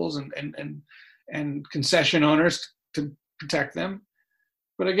peoples and concession owners to protect them.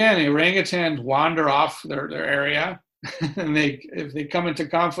 But again, orangutans wander off their area, and if they come into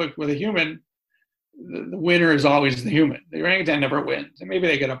conflict with a human, the winner is always the human. The orangutan never wins. And maybe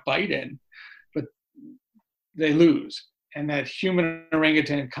they get a bite in, but they lose. And that human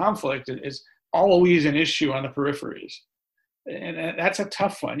orangutan conflict is always an issue on the peripheries. And that's a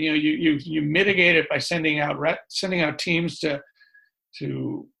tough one. You mitigate it by sending out teams to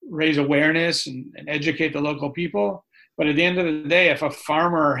raise awareness and educate the local people. But at the end of the day, if a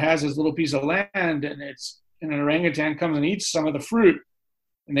farmer has his little piece of land and an orangutan comes and eats some of the fruit,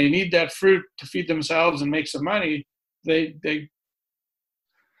 and they need that fruit to feed themselves and make some money, it's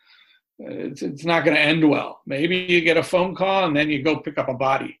not going to end well. Maybe you get a phone call and then you go pick up a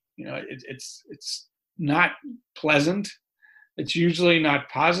body. It's not pleasant. It's usually not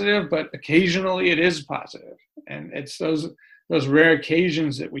positive, but occasionally it is positive. And it's those rare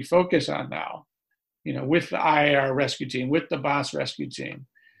occasions that we focus on now, with the IAR rescue team, with the BOSS rescue team,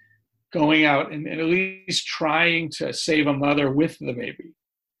 going out and at least trying to save a mother with the baby.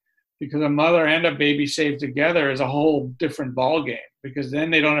 Because a mother and a baby saved together is a whole different ballgame, because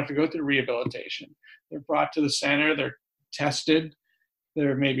then they don't have to go through rehabilitation. They're brought to the center, they're tested,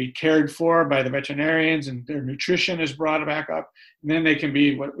 they're maybe cared for by the veterinarians, and their nutrition is brought back up. And then they can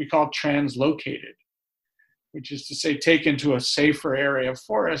be what we call translocated, which is to say taken to a safer area of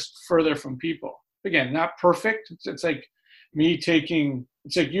forest further from people. Again, not perfect. It's like you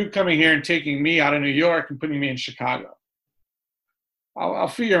coming here and taking me out of New York and putting me in Chicago. I'll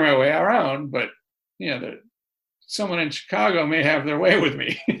figure my way around, but someone in Chicago may have their way with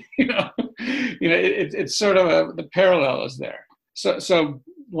me. It's sort of the parallel is there. So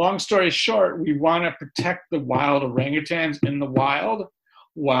long story short, we want to protect the wild orangutans in the wild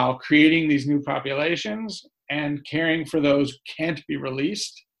while creating these new populations and caring for those who can't be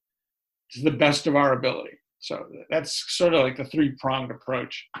released to the best of our ability. So that's sort of like the three-pronged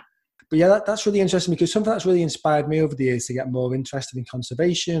approach. But yeah, that's really interesting, because something that's really inspired me over the years to get more interested in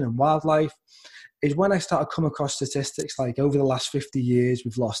conservation and wildlife is when I started come across statistics like over the last 50 years,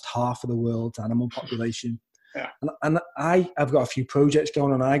 we've lost half of the world's animal population. Yeah. And I've got a few projects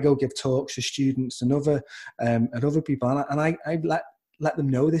going on. I go give talks to students and other people, and I let them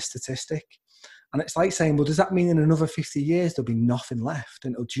know this statistic. And it's like saying, well, does that mean in another 50 years there'll be nothing left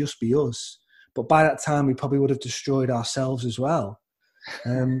and it'll just be us? But by that time, we probably would have destroyed ourselves as well.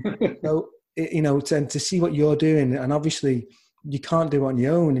 So, to see what you're doing, and obviously you can't do it on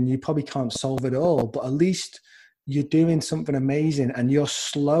your own and you probably can't solve it all, but at least you're doing something amazing and you're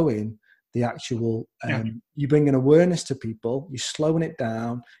slowing the actual, you're bringing awareness to people, you're slowing it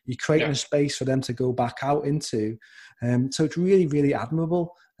down, you're creating a space for them to go back out into. So it's really, really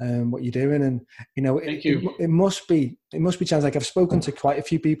admirable what you're doing. And, Thank you. It must be challenging. Like I've spoken to quite a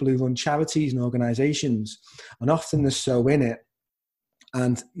few people who run charities and organizations, and often they're so in it.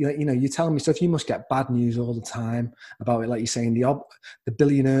 And, you're telling me stuff, you must get bad news all the time about it. Like you're saying, the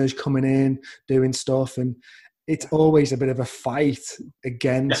billionaires coming in, doing stuff. And it's always a bit of a fight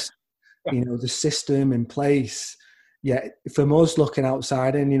against, the system in place. Yeah. From us looking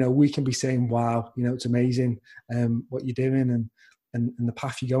outside and, we can be saying, wow, it's amazing what you're doing and the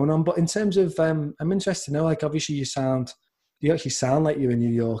path you're going on. But in terms of, I'm interested to know, like, obviously you actually sound like you're a New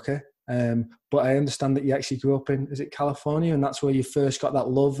Yorker. But I understand that you actually grew up in, is it California? And that's where you first got that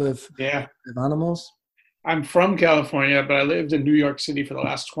love of animals? I'm from California, but I lived in New York City for the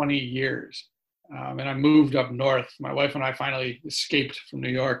last 20 years. And I moved up north. My wife and I finally escaped from New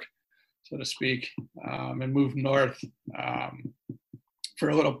York, so to speak, and moved north for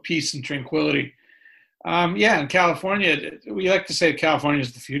a little peace and tranquility. Yeah, in California, we like to say California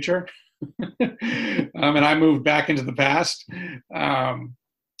is the future. And I moved back into the past.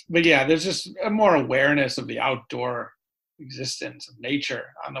 But yeah, there's just a more awareness of the outdoor existence of nature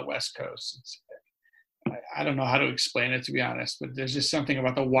on the West Coast. I don't know how to explain it, to be honest, but there's just something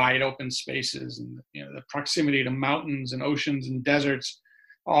about the wide open spaces and, you know, the proximity to mountains and oceans and deserts,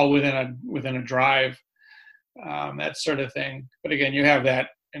 all within a drive, that sort of thing. But again, you have that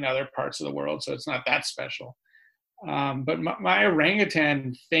in other parts of the world, so it's not that special. But my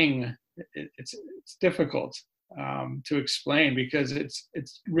orangutan thing, it's difficult to explain, because it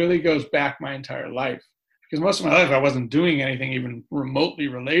really goes back my entire life. Because most of my life I wasn't doing anything even remotely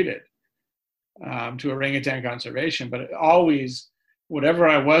related to orangutan conservation, but it always, whatever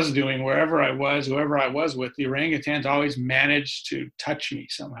I was doing, wherever I was, whoever I was with, the orangutans always managed to touch me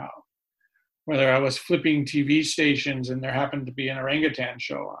somehow. Whether I was flipping TV stations and there happened to be an orangutan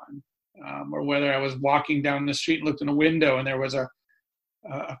show on, or whether I was walking down the street and looked in a window and there was a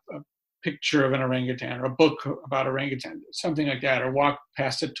picture of an orangutan or a book about orangutan, something like that, or walk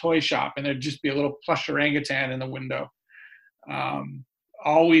past a toy shop and there'd just be a little plush orangutan in the window.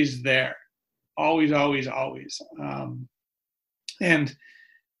 Always there. Always, always, always. And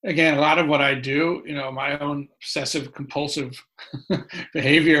again, a lot of what I do, you know, my own obsessive compulsive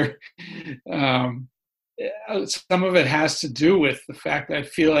behavior, some of it has to do with the fact that I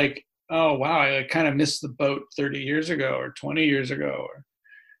feel like, oh, wow, I kind of missed the boat 30 years ago or 20 years ago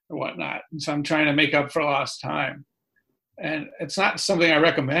or whatnot. And so I'm trying to make up for lost time. And it's not something I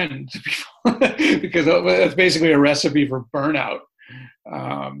recommend to people because that's basically a recipe for burnout,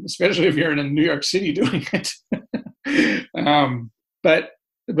 especially if you're in New York City doing it. But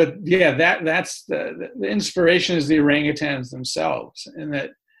yeah, that's the inspiration is the orangutans themselves, and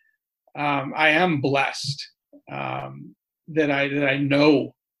that I am blessed that I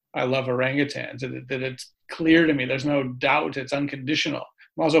know I love orangutans, that it's clear to me. There's no doubt. It's unconditional.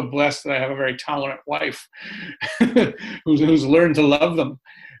 I'm also blessed that I have a very tolerant wife who's learned to love them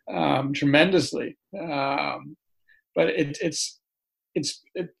tremendously. But it's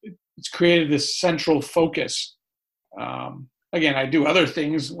created this central focus. Again, I do other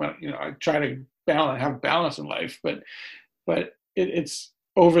things when, you know, I try to have balance in life, but it's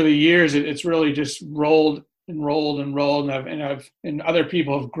over the years, it's really just rolled, and other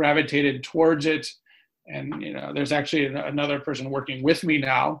people have gravitated towards it. And, you know, there's actually another person working with me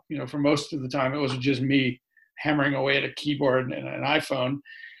now. You know, for most of the time, it was just me hammering away at a keyboard and an iPhone.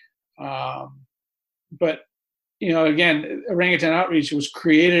 But, you know, again, Orangutan Outreach was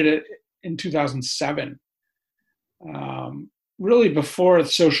created in 2007. Really before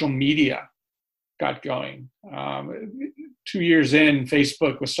social media got going. 2 years in,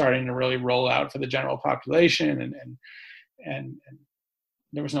 Facebook was starting to really roll out for the general population, and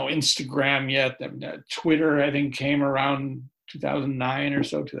there was no Instagram yet. Twitter, I think, came around 2009 or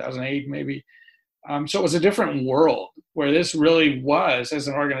so, 2008 maybe. So it was a different world where this really was, as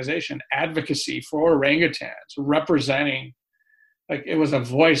an organization, advocacy for orangutans, representing, like, it was a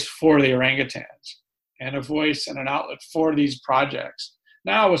voice for the orangutans and a voice and an outlet for these projects.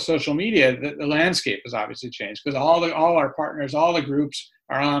 Now with social media, the landscape has obviously changed, because all our partners, all the groups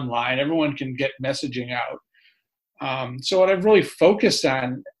are online. Everyone can get messaging out. So what I've really focused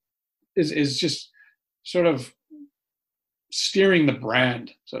on is just sort of steering the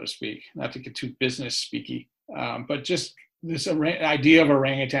brand, so to speak, not to get too business speaky, but just this idea of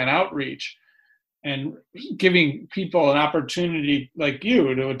orangutan outreach and giving people an opportunity like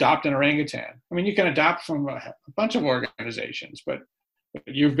you to adopt an orangutan. I mean, you can adopt from a bunch of organizations, but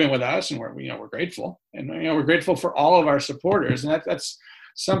you've been with us, and we're grateful, and we're grateful for all of our supporters, and that's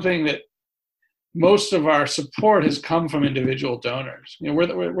something that most of our support has come from individual donors.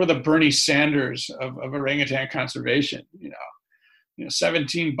 We're the Bernie Sanders of orangutan conservation.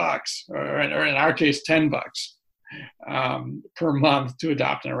 $17, or in our case, $10 per month to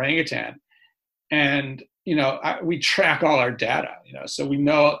adopt an orangutan. And, we track all our data, so we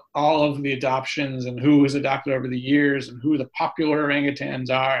know all of the adoptions and who was adopted over the years and who the popular orangutans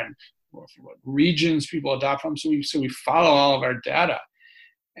are and what regions people adopt from. So we follow all of our data.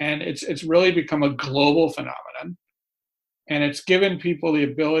 And it's really become a global phenomenon. And it's given people the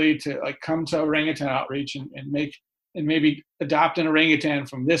ability to come to Orangutan Outreach and maybe adopt an orangutan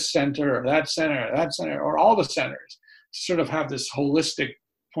from this center or that center or all the centers, to sort of have this holistic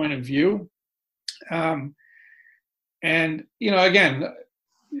point of view. And again,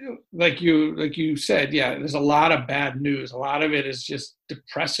 like you said, yeah, there's a lot of bad news. A lot of it is just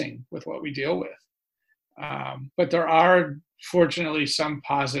depressing with what we deal with. But there are, fortunately, some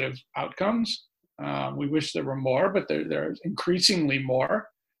positive outcomes. We wish there were more, but there's increasingly more.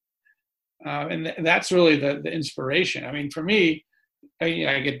 And that's really the inspiration. I mean, for me,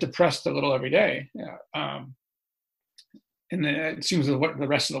 I get depressed a little every day. And then it seems that the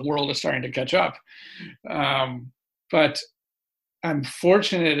rest of the world is starting to catch up. But I'm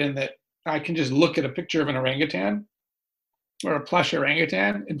fortunate in that I can just look at a picture of an orangutan or a plush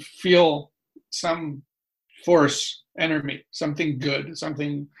orangutan and feel some force enter me, something good,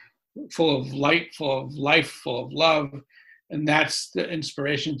 something full of light, full of life, full of love. And that's the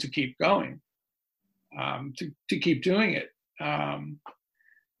inspiration to keep going, to keep doing it. And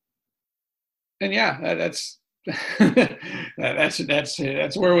yeah, that's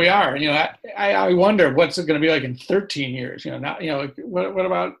that's where we are. You know, I wonder what's it going to be like in 13 years. You know, not, you know, what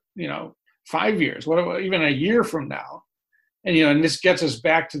about, you know, 5 years? What about even a year from now? And, you know, and this gets us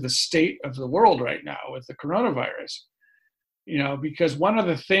back to the state of the world right now with the coronavirus, you know, because one of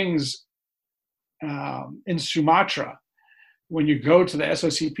the things in Sumatra, when you go to the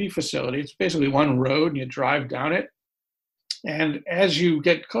SOCP facility, it's basically one road and you drive down it. And as you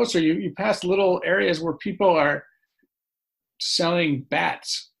get closer, you pass little areas where people are selling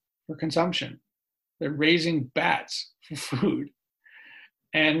bats for consumption. They're raising bats for food.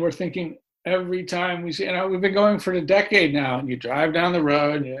 And we're thinking, every time we see, you know, we've been going for a decade now, and you drive down the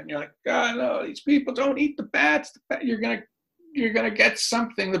road and you're like, God, no, these people don't eat the bats. You're gonna get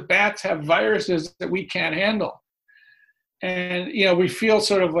something. The bats have viruses that we can't handle. And, you know, we feel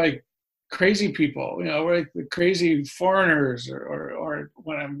sort of like crazy people, you know, we're like the crazy foreigners, or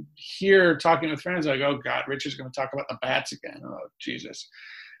when I'm here talking with friends, I go, oh God, Richard's going to talk about the bats again. Oh, Jesus.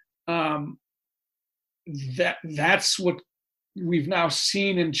 That's what we've now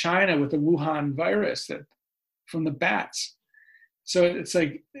seen in China with the Wuhan virus, that from the bats. So it's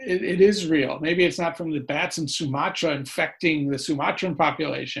like, it is real. Maybe it's not from the bats in Sumatra infecting the Sumatran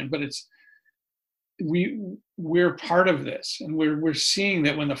population, but we're part of this, and we're seeing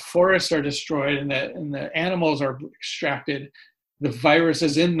that when the forests are destroyed and the animals are extracted, the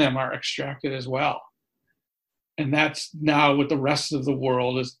viruses in them are extracted as well. And that's now what the rest of the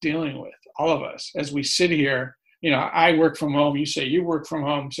world is dealing with, all of us. As we sit here, you know, I work from home, you say you work from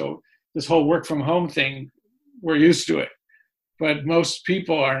home, so this whole work from home thing, we're used to it. But most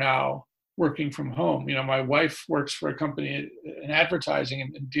people are now working from home. You know, my wife works for a company in advertising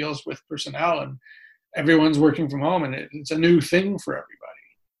and deals with personnel, and everyone's working from home, and it's a new thing for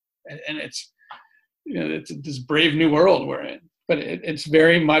everybody. And it's, you know, it's this brave new world we're in. But it's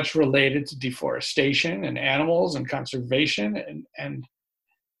very much related to deforestation and animals and conservation, and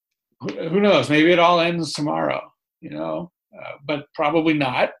who knows, maybe it all ends tomorrow, you know, but probably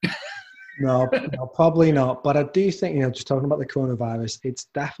not. No, probably not. But I do think, you know, just talking about the coronavirus, it's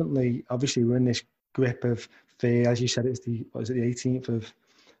definitely, obviously we're in this grip of fear. As you said, it's the 18th of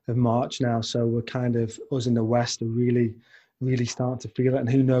March now. So we're kind of, us in the West are really, really starting to feel it. And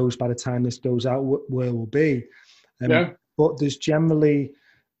who knows by the time this goes out, where we'll be. Yeah. But there's generally,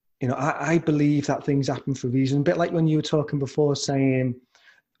 you know, I believe that things happen for a reason. A bit like when you were talking before, saying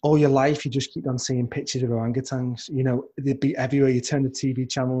all your life you just keep on seeing pictures of orangutans. You know, they'd be everywhere. You turn the TV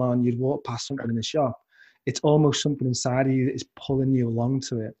channel on, you'd walk past something in the shop. It's almost something inside of you that is pulling you along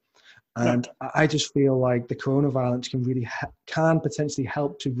to it. And I just feel like the coronavirus can potentially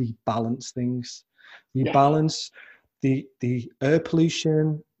help to rebalance things, rebalance the air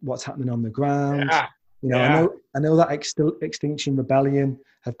pollution, what's happening on the ground. Yeah. You know, I know that Extinction Rebellion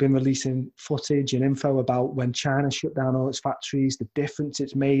have been releasing footage and info about when China shut down all its factories, the difference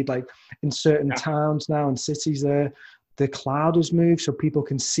it's made, like in certain towns now and cities there, the cloud has moved so people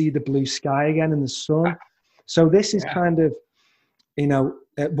can see the blue sky again and the sun. So this is kind of, you know,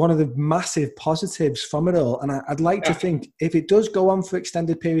 one of the massive positives from it all. And I'd like to think if it does go on for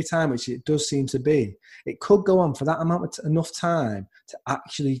extended period of time, which it does seem to be, it could go on for that amount of enough time to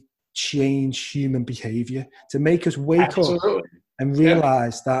actually change human behavior, to make us wake up and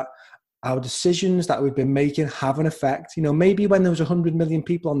realize that our decisions that we've been making have an effect. You know, maybe when there was 100 million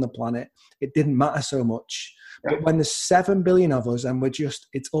people on the planet, it didn't matter so much. But when there's 7 billion of us and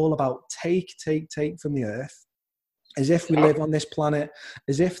it's all about take from the earth, as if we live on this planet,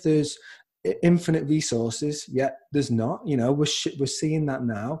 as if there's infinite resources, yet there's not. You know, we're seeing that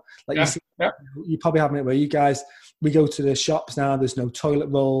now. Like you probably haven't it where you guys, we go to the shops now, there's no toilet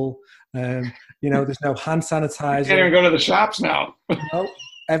roll, you know, there's no hand sanitizer. You can't even go to the shops now. You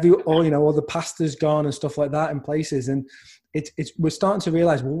know, all the pasta's gone and stuff like that in places. And we're starting to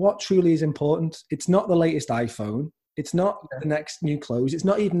realize, well, what truly is important. It's not the latest iPhone. It's not the next new clothes. It's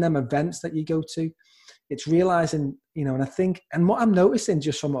not even them events that you go to. It's realizing, you know, and I think, and what I'm noticing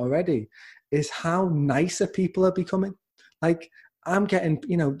just from it already is how nicer people are becoming. Like, I'm getting,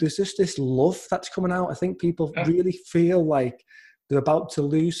 there's just this love that's coming out. I think people really feel like they're about to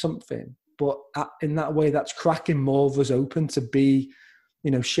lose something, but in that way, that's cracking more of us open to be,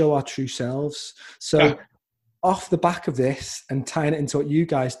 show our true selves. So off the back of this and tying it into what you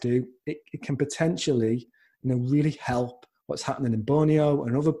guys do, it can potentially, really help what's happening in Borneo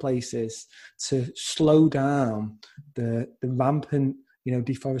and other places to slow down the rampant,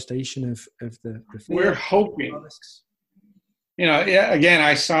 deforestation of the We're hoping. forests. Again,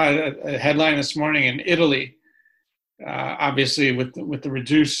 I saw a headline this morning in Italy. Obviously, with the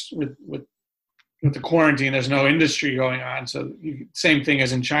reduced with the quarantine, there's no industry going on. So same thing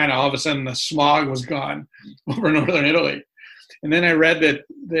as in China. All of a sudden, the smog was gone over northern Italy. And then I read that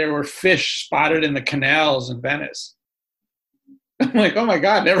there were fish spotted in the canals in Venice. I'm like, oh my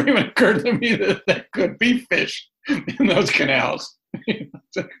God, never even occurred to me that there could be fish in those canals.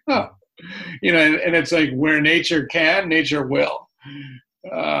 It's like, oh. And it's like where nature can, nature will.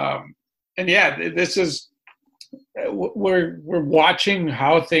 And yeah, this is, we're watching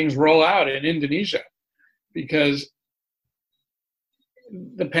how things roll out in Indonesia, because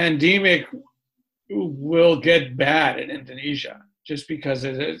the pandemic will get bad in Indonesia, just because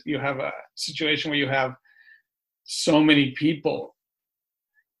you have a situation where you have so many people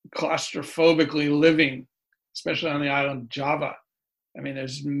claustrophobically living, especially on the island of Java. I mean,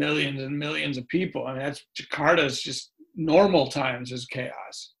 there's millions and millions of people. I mean, Jakarta's just normal times is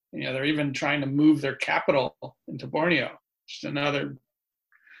chaos. They're even trying to move their capital into Borneo. Just another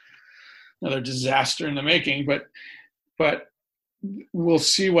disaster in the making. But we'll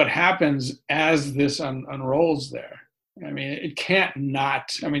see what happens as this unrolls there. I mean, it can't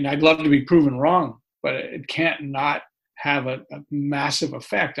not. I mean, I'd love to be proven wrong, but it can't not have a massive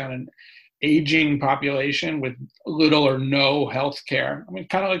effect on an aging population with little or no health care. I mean,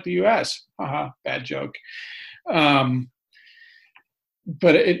 kind of like the U.S. Bad joke.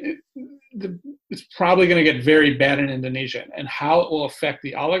 But it's probably going to get very bad in Indonesia, and how it will affect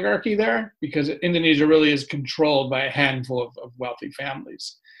the oligarchy there, because Indonesia really is controlled by a handful of wealthy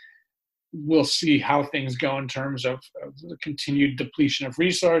families. We'll see how things go in terms of the continued depletion of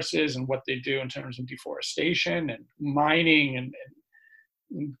resources and what they do in terms of deforestation and mining and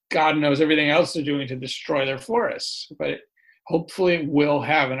God knows everything else they're doing to destroy their forests. But hopefully it will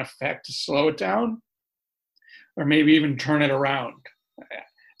have an effect to slow it down, or maybe even turn it around.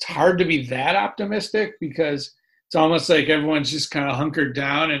 It's hard to be that optimistic, because it's almost like everyone's just kind of hunkered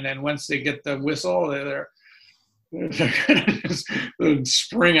down, and then once they get the whistle, they're going to just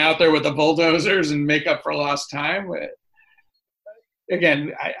spring out there with the bulldozers and make up for lost time.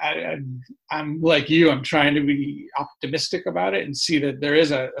 Again, I'm like you. I'm trying to be optimistic about it and see that there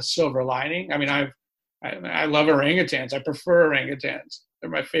is a silver lining. I mean, I love orangutans. I prefer orangutans. They're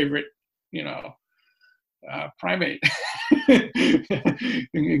my favorite, primate,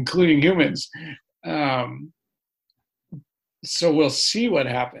 including humans. So we'll see what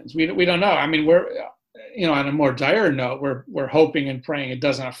happens. We don't know. I mean, we're, on a more dire note, we're hoping and praying it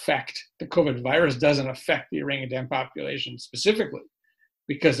doesn't affect, the COVID virus doesn't affect the orangutan population specifically,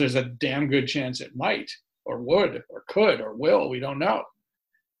 because there's a damn good chance it might, or would, or could, or will. We don't know.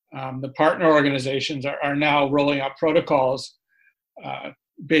 The partner organizations are now rolling out protocols,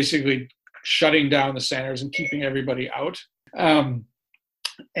 basically shutting down the centers and keeping everybody out.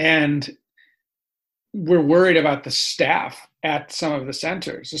 And we're worried about the staff at some of the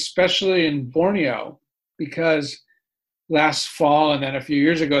centers, especially in Borneo, because last fall and then a few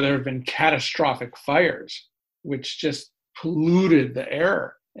years ago, there have been catastrophic fires, which just polluted the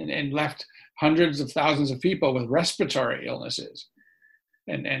air and left hundreds of thousands of people with respiratory illnesses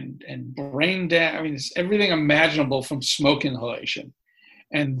and brain damage. I mean, it's everything imaginable from smoke inhalation.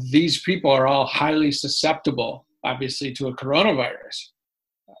 And these people are all highly susceptible, obviously, to a coronavirus,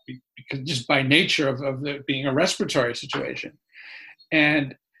 because just by nature of it being a respiratory situation.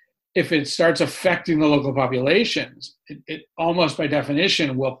 And if it starts affecting the local populations, it almost by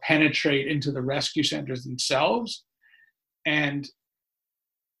definition will penetrate into the rescue centers themselves and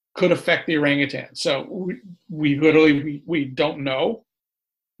could affect the orangutan. So we literally, we don't know.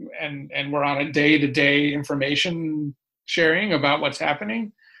 And we're on a day-to-day information sharing about what's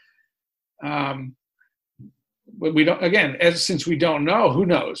happening. But we don't, again, since we don't know, who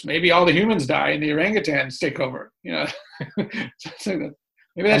knows? Maybe all the humans die and the orangutans take over.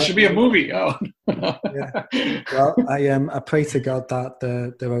 Maybe that should be a movie. Oh, yeah. Well, I pray to God that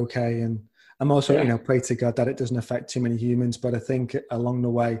they're okay, and I'm also, pray to God that it doesn't affect too many humans. But I think along the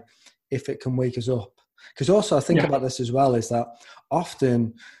way, if it can wake us up, because also I think about this as well, is that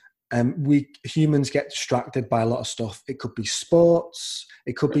often we humans get distracted by a lot of stuff. It could be sports,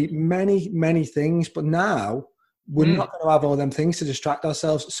 it could be many, many things. But now we're not going to have all them things to distract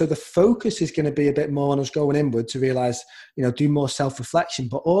ourselves. So the focus is going to be a bit more on us going inward to realize, do more self-reflection,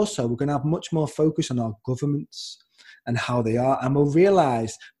 but also we're going to have much more focus on our governments and how they are. And we'll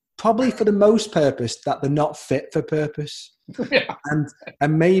realize, probably for the most purpose, that they're not fit for purpose. Yeah.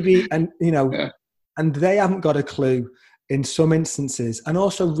 And maybe, Yeah. and they haven't got a clue in some instances, and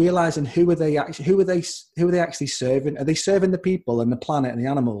also realizing who are they actually serving? Are they serving the people and the planet and the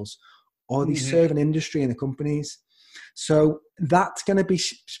animals, or are they serving industry and the companies? So that's going to be,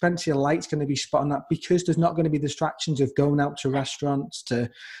 Spencer, your light's going to be spot on that, because there's not going to be distractions of going out to restaurants, to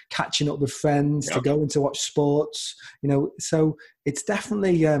catching up with friends, to going to watch sports, so it's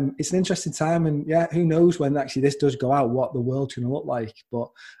definitely, it's an interesting time. And who knows when actually this does go out, what the world's going to look like. But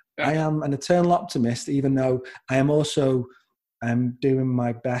I am an eternal optimist, even though I am also doing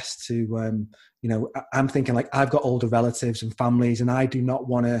my best to, I'm thinking like, I've got older relatives and families, and I do not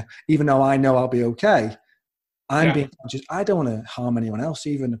want to, even though I know I'll be okay, I'm being conscious. I don't want to harm anyone else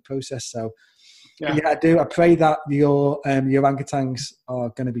either in the process. So I do. I pray that your orangutans are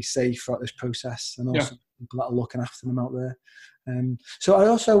going to be safe throughout this process, and also people that are looking after them out there. So I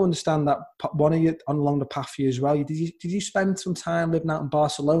also understand that one of you along the path for you as well. Did you spend some time living out in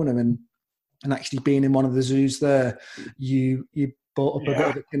Barcelona and actually being in one of the zoos there? You brought up a bit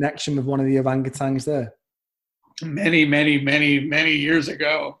of a connection with one of the orangutans there. Many, many, many, many years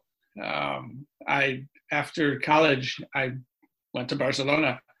ago, after college, I went to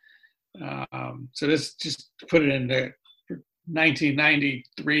Barcelona. So this, just to put it into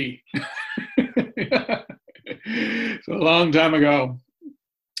 1993. So a long time ago.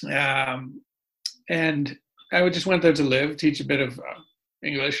 And I just went there to live, teach a bit of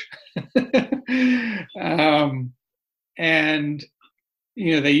English. And,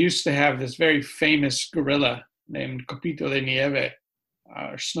 they used to have this very famous gorilla named Copito de Nieve,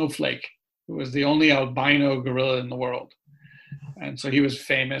 or Snowflake, who was the only albino gorilla in the world. And so he was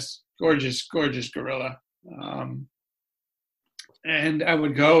famous, gorgeous, gorgeous gorilla. And I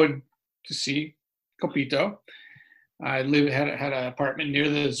would go to see Copito. I had an apartment near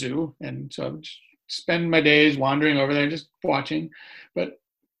the zoo, and so I would spend my days wandering over there, just watching. But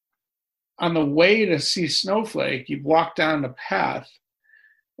on the way to see Snowflake, you'd walk down the path,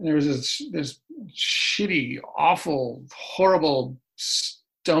 and there was this shitty, awful, horrible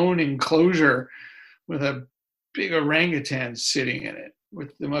stone enclosure with a big orangutan sitting in it,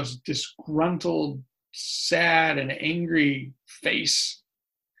 with the most disgruntled, sad, and angry face.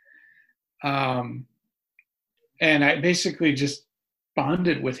 And I basically just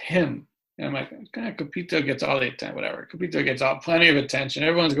bonded with him. And I'm like, Copito gets all the attention, whatever. Copito gets plenty of attention.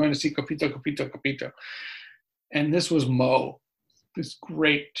 Everyone's going to see Copito, Copito, Copito. And this was Mo, this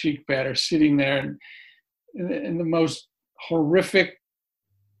great cheek batter, sitting there in the most horrific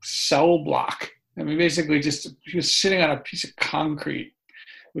cell block. I mean, basically he was sitting on a piece of concrete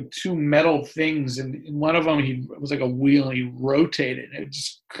with two metal things, and in one of them it was like a wheel, and he rotated, and it would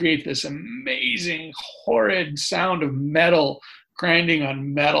just create this amazing, horrid sound of metal grinding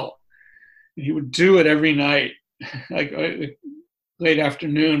on metal. And he would do it every night, like late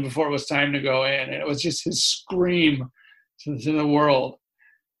afternoon before it was time to go in, and it was just his scream to the world.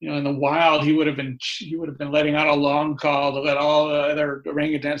 In the wild, he would have been letting out a long call to let all the other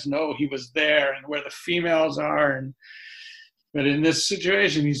orangutans know he was there and where the females are. But in this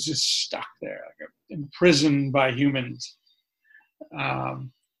situation, he's just stuck there, like imprisoned by humans.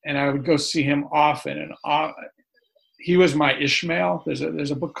 And I would go see him often. And he was my Ishmael. There's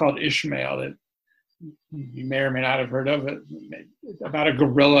a book called Ishmael that you may or may not have heard of, it, about a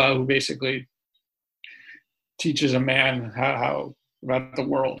gorilla who basically teaches a man how about the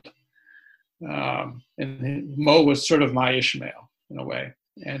world. And Mo was sort of my Ishmael in a way.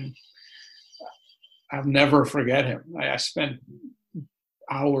 And I'll never forget him. I spent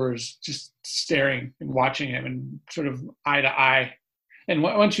hours just staring and watching him, and sort of eye to eye. And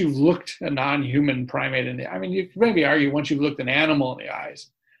once you've looked a non-human primate in the, you could maybe argue once you've looked an animal in the eyes,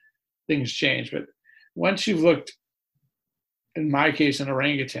 things change. But once you've looked, in my case, an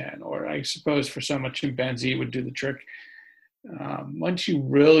orangutan, or I suppose for some a chimpanzee would do the trick. Once you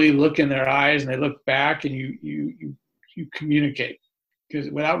really look in their eyes and they look back, and you communicate. Because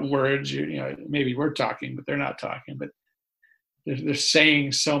without words, maybe we're talking, but they're not talking. But they're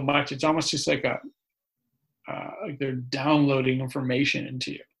saying so much. It's almost just like like they're downloading information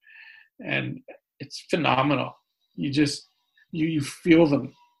into you, and it's phenomenal. You just you feel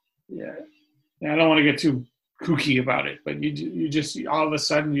them. Yeah, and I don't want to get too kooky about it, but you just all of a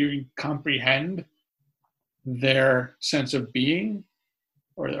sudden you comprehend their sense of being,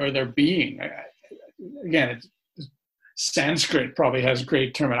 or their being. Again, Sanskrit probably has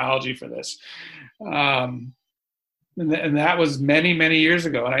great terminology for this. and that was many, many years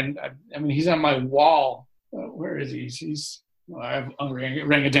ago. And I mean, he's on my wall. Where is he? Well, I have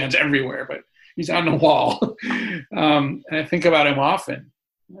orangutans everywhere, but he's on the wall. And I think about him often,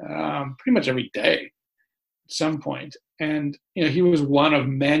 pretty much every day at some point. And, you know, he was one of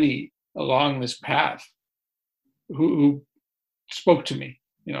many along this path who spoke to me,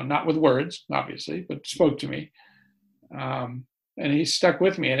 you know, not with words, obviously, but spoke to me. And he stuck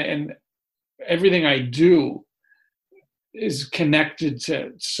with me. And everything I do is connected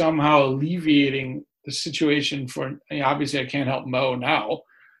to somehow alleviating the situation for, I mean, obviously I can't help Mo now,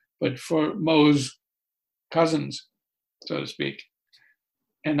 but for Mo's cousins, so to speak,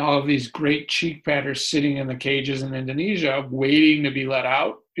 and all of these great cheek padders sitting in the cages in Indonesia, waiting to be let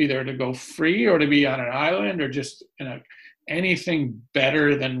out, either to go free or to be on an island or just in anything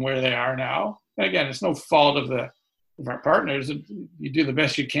better than where they are now. And again, it's no fault of our partners. You do the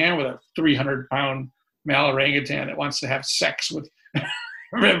best you can with a 300-pound male orangutan that wants to have sex with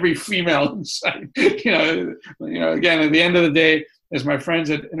every female inside. You know. Again, at the end of the day, as my friends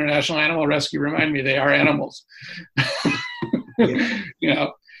at International Animal Rescue remind me, they are animals. You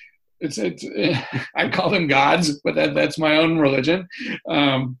know, it's I call them gods, but that's my own religion.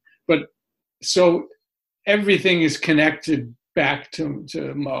 But so everything is connected back to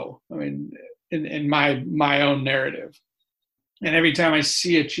Mo. I mean, in my own narrative, and every time I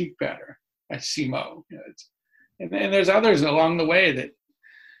see a cheek patter, I see Mo. You know, and there's others along the way that,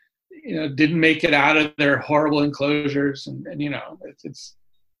 you know, didn't make it out of their horrible enclosures, and you know, it's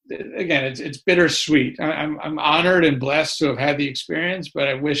bittersweet. I'm honored and blessed to have had the experience, but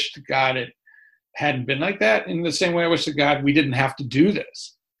I wish to God it hadn't been like that. In the same way, I wish to God we didn't have to do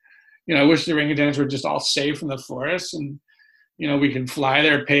this. You know, I wish the orangutans were just all safe in the forest, and you know, we can fly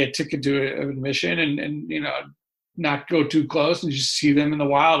there, pay a ticket to admission, and you know, not go too close and just see them in the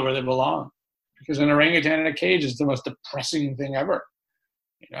wild where they belong. Because an orangutan in a cage is the most depressing thing ever.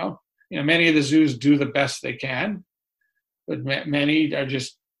 You know, many of the zoos do the best they can, but many are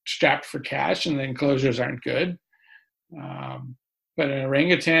just strapped for cash, and the enclosures aren't good. But an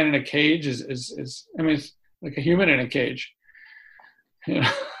orangutan in a cage is I mean, it's like a human in a cage. You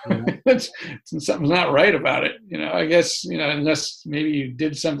know, something's not right about it. You know, I guess, you know, unless maybe you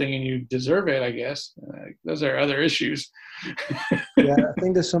did something and you deserve it, I guess. Those are other issues. Yeah, I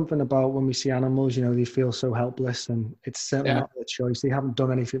think there's something about when we see animals, you know, they feel so helpless, and it's certainly not their choice. They haven't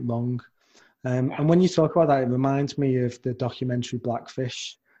done anything wrong. And when you talk about that, it reminds me of the documentary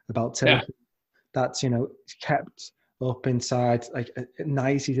Blackfish about Tilikum. That's, you know, kept up inside, like at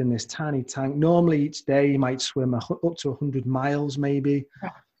night he's in this tiny tank. Normally each day he might swim up to 100 miles maybe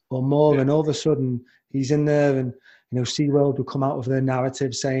or more, and all of a sudden he's in there, and you know, SeaWorld will come out with their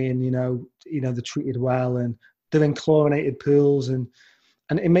narrative saying, you know they're treated well and they're in chlorinated pools, and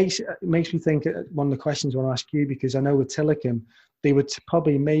it makes me think, one of the questions I want to ask you, because I know with Tilikum they would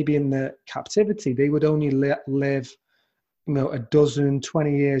probably, maybe in the captivity they would only live, you know,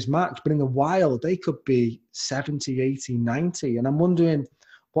 20 years max, but in the wild they could be 70, 80, 90. And I'm wondering,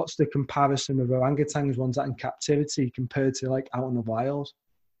 what's the comparison of orangutans ones that in captivity compared to like out in the wild?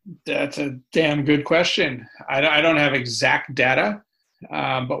 That's a damn good question. I don't have exact data,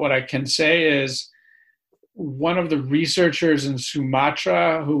 but what I can say is one of the researchers in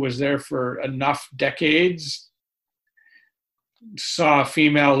Sumatra who was there for enough decades saw a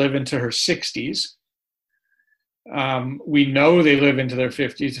female live into her 60s. We know they live into their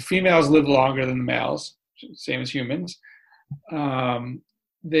 50s. The females live longer than the males, same as humans.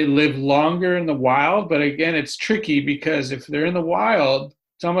 They live longer in the wild, but again, it's tricky because if they're in the wild,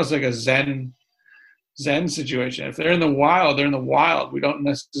 it's almost like a Zen situation. If they're in the wild, they're in the wild. We don't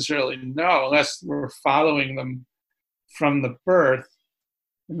necessarily know unless we're following them from the birth.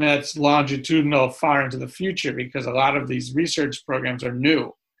 And that's longitudinal far into the future, because a lot of these research programs are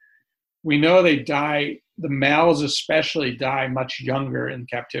new. We know they die, the males especially die much younger in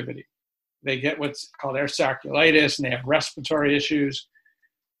captivity. They get what's called airsaculitis, and they have respiratory issues.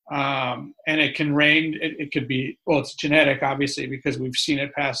 And it can range, it could be, well, it's genetic, obviously, because we've seen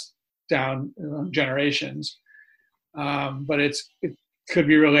it pass down generations. But it could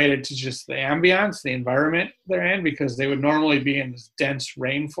be related to just the ambience, the environment they're in, because they would normally be in this dense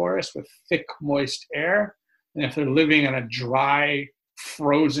rainforest with thick, moist air. And if they're living in a dry,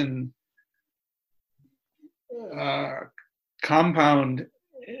 frozen compound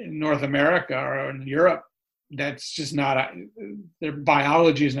in North America or in Europe, that's just not, their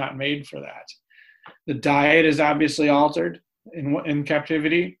biology is not made for that. The diet is obviously altered in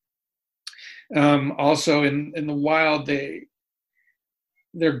captivity. Also in the wild,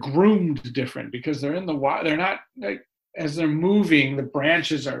 they're groomed different because they're in the wild. They're not, like, as they're moving, the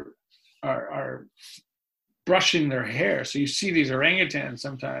branches are brushing their hair. So you see these orangutans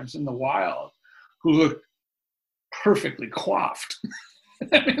sometimes in the wild who look perfectly coiffed.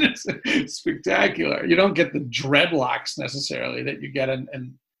 I mean, it's spectacular. You don't get the dreadlocks necessarily that you get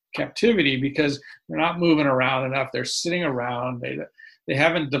in captivity because they're not moving around enough. They're sitting around. They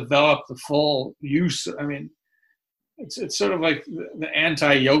haven't developed the full use. I mean, it's sort of like the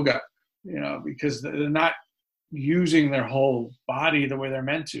anti-yoga, because they're not using their whole body the way they're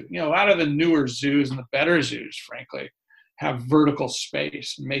meant to. A lot of the newer zoos and the better zoos, frankly, have vertical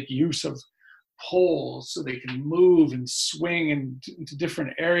space and make use of poles so they can move and swing into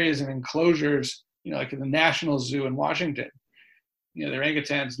different areas and enclosures, like in the National Zoo in Washington. The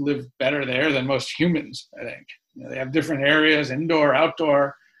orangutans live better there than most humans, I think. They have different areas, indoor,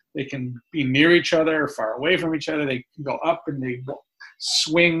 outdoor. They can be near each other, far away from each other. They can go up and they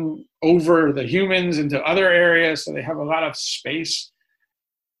swing over the humans into other areas, so they have a lot of space.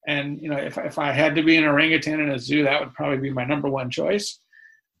 And if I had to be an orangutan in a zoo, that would probably be my number one choice.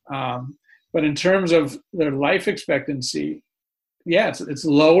 But in terms of their life expectancy, yeah, it's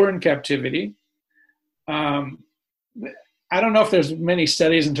lower in captivity. I don't know if there's many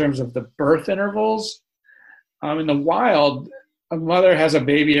studies in terms of the birth intervals. In the wild, a mother has a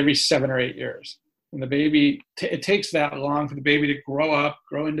baby every 7 or 8 years. And the baby, it takes that long for the baby to grow up,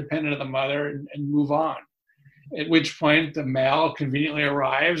 grow independent of the mother, and move on. At which point the male conveniently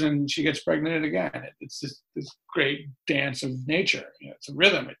arrives and she gets pregnant again. It's this great dance of nature. It's a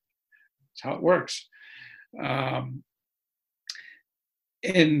rhythm. It's how it works.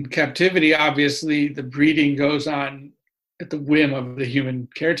 In captivity, obviously, the breeding goes on at the whim of the human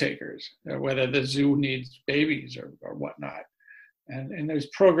caretakers, whether the zoo needs babies or whatnot. And there's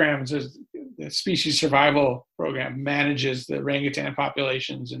programs, the species survival program manages the orangutan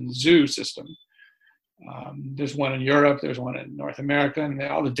populations in the zoo system. There's one in Europe, there's one in North America, and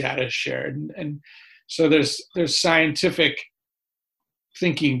all the data is shared. And so there's scientific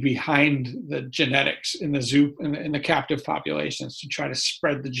thinking behind the genetics in the zoo, in the captive populations, to try to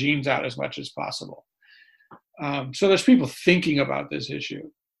spread the genes out as much as possible. So there's people thinking about this issue.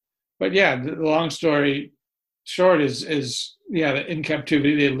 But yeah, the long story short is in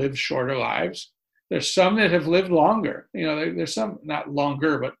captivity they live shorter lives. There's some that have lived longer. There's some, not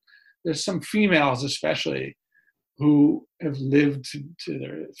longer, but there's some females especially who have lived to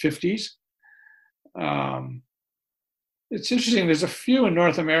their 50s. It's interesting. There's a few in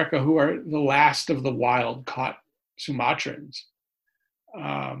North America who are the last of the wild caught Sumatrans.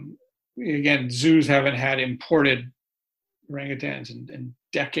 Again, zoos haven't had imported orangutans in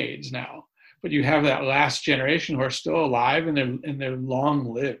decades now, but you have that last generation who are still alive and they're long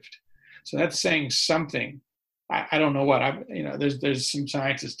lived. So that's saying something. I don't know what. There's some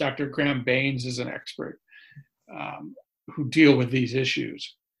scientists. Dr. Graham Baines is an expert who deal with these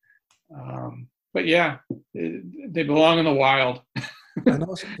issues. But yeah, they belong in the wild. And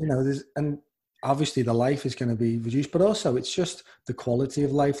also, and obviously the life is going to be reduced, but also it's just the quality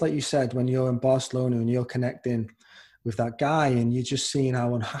of life. Like you said, when you're in Barcelona and you're connecting with that guy and you're just seeing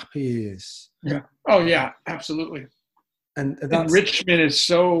how unhappy he is. Yeah. Oh yeah, absolutely. And enrichment is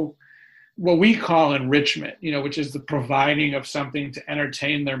so, what we call enrichment, which is the providing of something to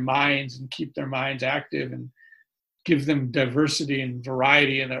entertain their minds and keep their minds active and give them diversity and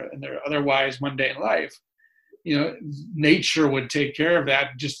variety in their otherwise mundane life. Nature would take care of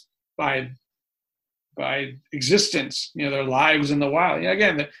that just by existence, their lives in the wild.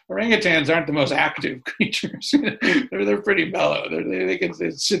 Again, the orangutans aren't the most active creatures. they're pretty mellow. They can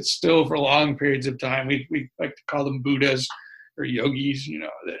sit still for long periods of time. We like to call them Buddhas or yogis.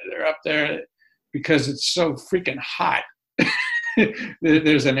 They're up there because it's so freaking hot.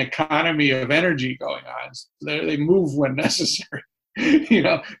 There's an economy of energy going on. So they move when necessary,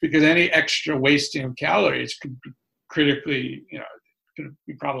 because any extra wasting of calories could be critically, could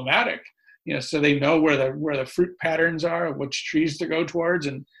be problematic. So they know where the fruit patterns are, which trees to go towards,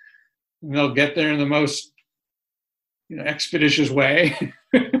 and they'll get there in the most, expeditious way.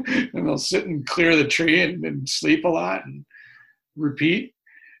 And they'll sit and clear the tree and sleep a lot and repeat.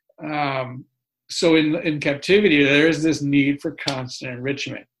 So in captivity, there is this need for constant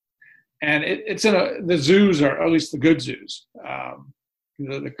enrichment, and it's in the zoos, or at least the good zoos,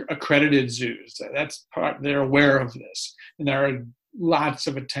 the accredited zoos. That's part. They're aware of this, and there are lots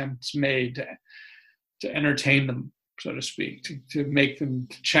of attempts made to entertain them, so to speak, to make them,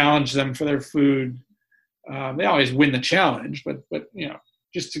 to challenge them for their food. They always win the challenge, but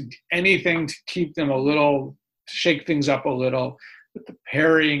just anything to keep them a little, shake things up a little. With the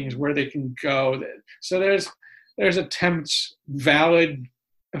pairings, where they can go. So there's attempts, valid,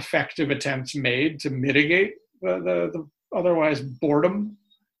 effective attempts made to mitigate the otherwise boredom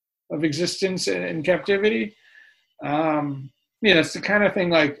of existence in captivity. It's the kind of thing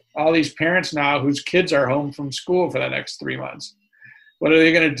like all these parents now whose kids are home from school for the next 3 months. What are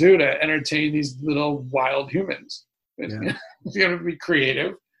they going to do to entertain these little wild humans? Yeah. It's going to be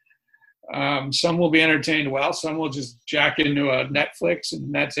creative. Some will be entertained well. Some will just jack into a Netflix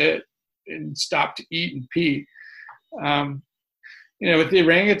and that's it, and stop to eat and pee. With the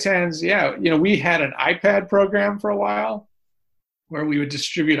orangutans, we had an iPad program for a while where we would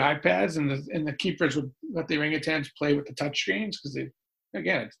distribute iPads, and the keepers would let the orangutans play with the touchscreens because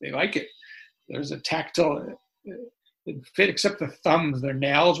they like it. There's a tactile, it fit, except the thumbs. Their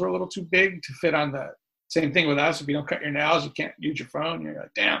nails were a little too big to fit on the. Same thing with us. If you don't cut your nails, you can't use your phone. You're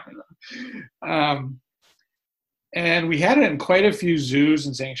like, damn. And we had it in quite a few zoos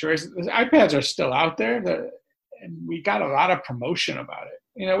and sanctuaries. The iPads are still out there, and we got a lot of promotion about it.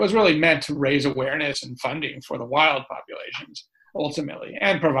 It was really meant to raise awareness and funding for the wild populations, ultimately,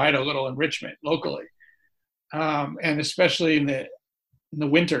 and provide a little enrichment locally, and especially in the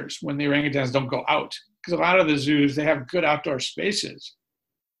winters when the orangutans don't go out, because a lot of the zoos, they have good outdoor spaces,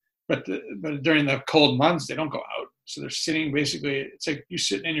 but during the cold months they don't go out, so they're sitting basically. It's like you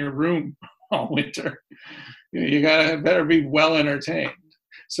sitting in your room all winter. You better be well entertained.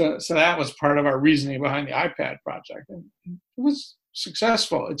 So that was part of our reasoning behind the iPad project, and it was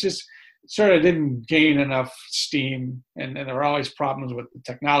successful. It just sort of didn't gain enough steam, and there were always problems with the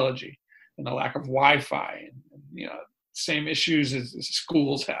technology and the lack of Wi-Fi, and same issues as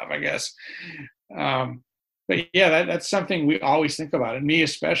schools have, I guess. But that's something we always think about, and me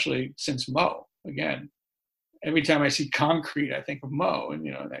especially, since Mo. Again, every time I see concrete, I think of Mo, and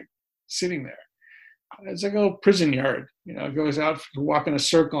like sitting there. It's like a little prison yard. Goes out to walk in a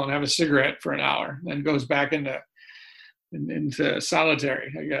circle and have a cigarette for an hour, and then goes back into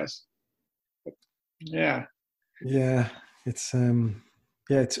solitary, I guess. Yeah. It's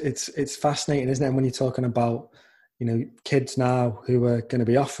it's fascinating, isn't it? And when you're talking about kids now who are going to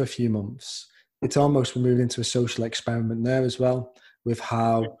be off for a few months, it's almost we're moving into a social experiment there as well, with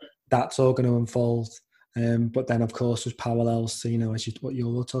how that's all going to unfold. But then of course there's parallels to what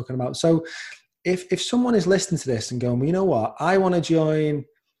you're talking about. So if someone is listening to this and going, well, you know what, I want to join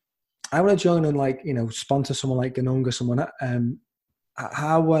and sponsor someone like Gunung, someone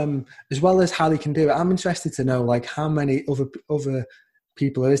how as well as how they can do it, I'm interested to know how many other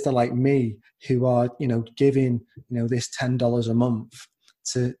people is there like me who are giving this $10 a month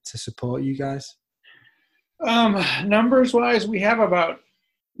to support you guys. Numbers wise, we have about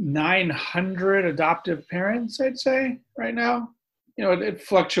 900 adoptive parents, I'd say, right now. It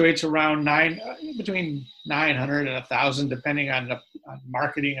fluctuates around between 900 and 1,000, depending on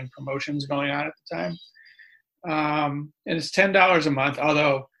marketing and promotions going on at the time. And it's $10 a month,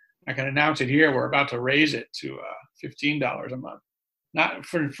 although I can announce it here, we're about to raise it to $15 a month. Not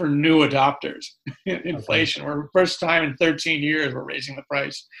for new adopters. Inflation. We're first time in 13 years we're raising the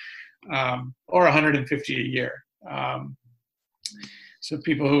price, or $150 a year. So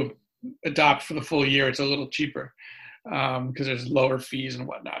people who adopt for the full year, it's a little cheaper because there's lower fees and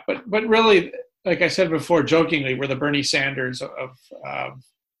whatnot. But really, like I said before, jokingly, we're the Bernie Sanders of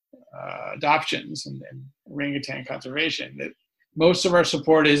adoptions and orangutan conservation. That most of our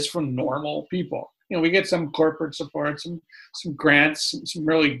support is from normal people. We get some corporate support, some grants, some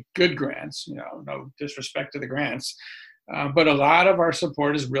really good grants. No disrespect to the grants, but a lot of our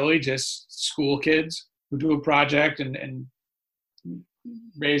support is really just school kids who do a project and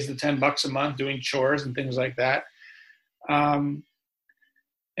raise the $10 a month doing chores and things like that. And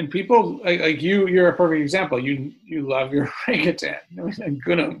people like you're a perfect example. You love your orangutan and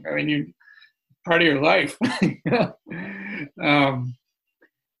Gunung. You part of your life.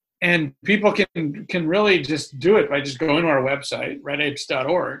 And people can really just do it by just going to our website,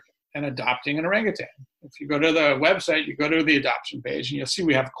 redapes.org, and adopting an orangutan. If you go to the website, you go to the adoption page, and you'll see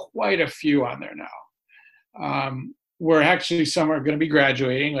we have quite a few on there now. We're actually, some are going to be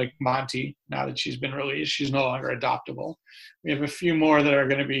graduating, like Monty, now that she's been released. She's no longer adoptable. We have a few more that are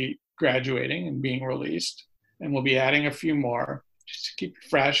going to be graduating and being released, and we'll be adding a few more just to keep it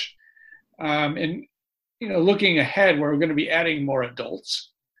fresh. And looking ahead, we're going to be adding more adults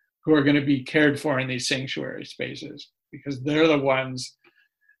who are going to be cared for in these sanctuary spaces, because they're the ones,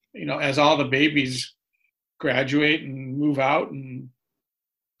 as all the babies graduate and move out and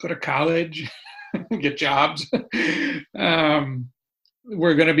go to college, get jobs,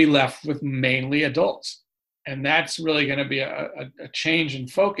 we're going to be left with mainly adults. And that's really going to be a change in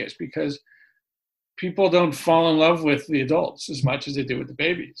focus, because people don't fall in love with the adults as much as they do with the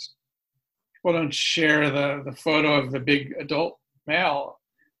babies. People don't share the photo of the big adult male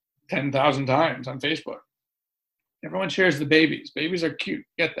 10,000 times on Facebook. everyone shares the babies. Babies are cute,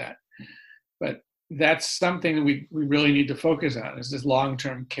 get that. But that's something that we really need to focus on, is this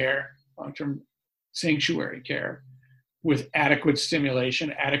long-term care, long-term sanctuary care with adequate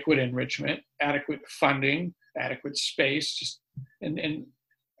stimulation, adequate enrichment, adequate funding, adequate space, and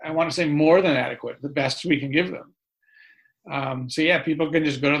I want to say more than adequate, the best we can give them. So yeah, people can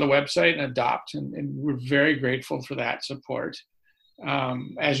just go to the website and adopt, and we're very grateful for that support.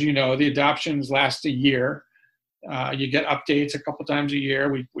 As you know, the adoptions last a year. You get updates a couple times a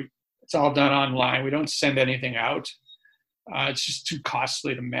year. It's all done online. We don't send anything out. It's just too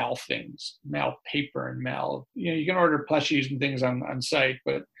costly to mail things, mail paper and mail. You can order plushies and things on site,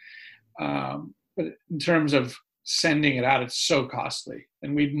 but in terms of sending it out, it's so costly.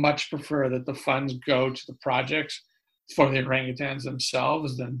 And we'd much prefer that the funds go to the projects for the orangutans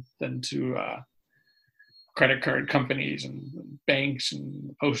themselves than to credit card companies and banks and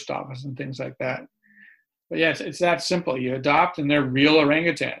the post office and things like that. But yeah, it's that simple. You adopt, and they're real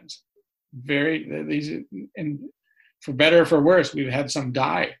orangutans. And for better or for worse, we've had some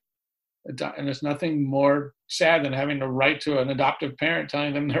die. And there's nothing more sad than having to write to an adoptive parent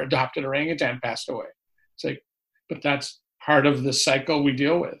telling them their adopted orangutan passed away. It's like, but that's part of the cycle we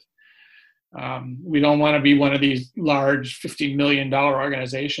deal with. We don't want to be one of these large $50 million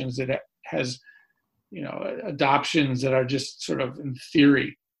organizations that has, adoptions that are just sort of in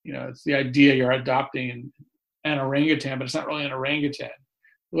theory. It's the idea you're adopting an orangutan, but it's not really an orangutan.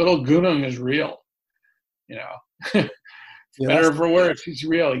 Little Gunung is real, better or for worse, he's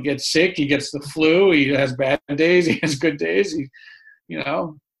real. He gets sick, he gets the flu, he has bad days, he has good days.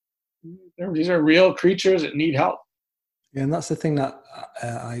 These are real creatures that need help. Yeah, and that's the thing that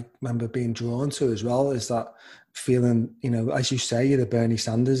I remember being drawn to as well, is that feeling, as you say, you're the Bernie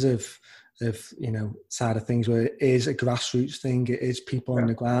Sanders of side of things, where it is a grassroots thing, it is people on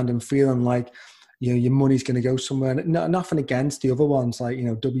the ground, and feeling like, your money's going to go somewhere. Nothing against the other ones, like,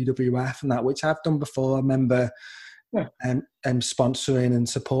 WWF and that, which I've done before. I remember sponsoring and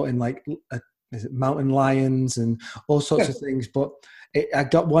supporting, like, is it Mountain Lions and all sorts of things. But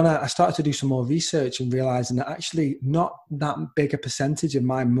I started to do some more research and realizing that actually not that big a percentage of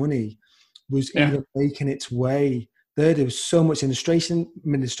my money was even making its way there. There was so much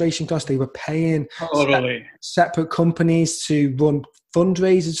administration costs. They were paying separate companies to run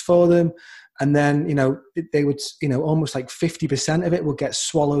fundraisers for them. And then, they would, almost like 50% of it would get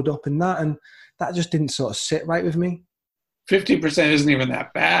swallowed up in that. And that just didn't sort of sit right with me. 50% isn't even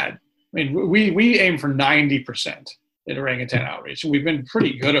that bad. I mean, we aim for 90% in orangutan outreach, and we've been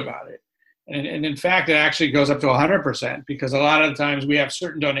pretty good about it. And in fact, it actually goes up to 100%, because a lot of the times we have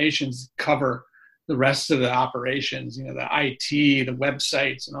certain donations cover the rest of the operations, the IT, the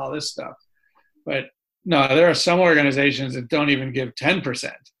websites, and all this stuff. But no, there are some organizations that don't even give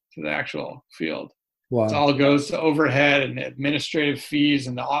 10% to the actual field. Wow. It all goes to overhead and administrative fees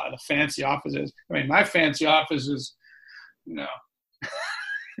and the fancy offices. I mean, my fancy office is,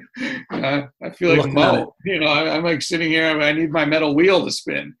 I feel like Mo. I'm like sitting here. I need my metal wheel to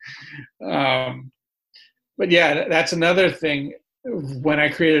spin. But yeah, that's another thing. When I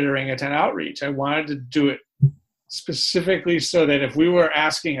created Orangutan Outreach, I wanted to do it specifically so that if we were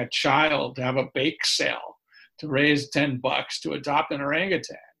asking a child to have a bake sale to raise $10 to adopt an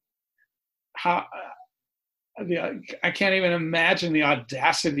orangutan, I can't even imagine the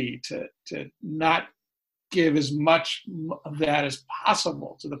audacity to not give as much of that as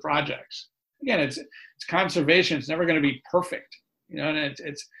possible to the projects. Again, it's conservation. It's never going to be perfect, and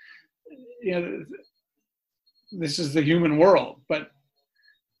it's this is the human world, but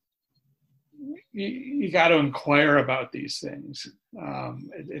you got to inquire about these things.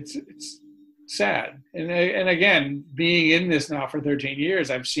 It's sad. And again, being in this now for 13 years,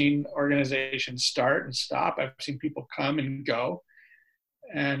 I've seen organizations start and stop. I've seen people come and go.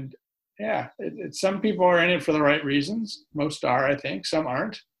 And yeah, some people are in it for the right reasons. Most are, I think. Some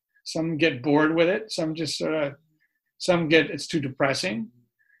aren't. Some get bored with it. Some just it's too depressing.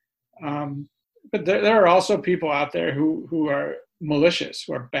 But there are also people out there who are malicious,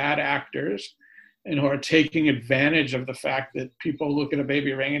 who are bad actors, and who are taking advantage of the fact that people look at a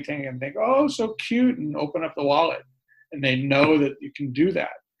baby orangutan and think, oh, so cute, and open up the wallet. And they know that you can do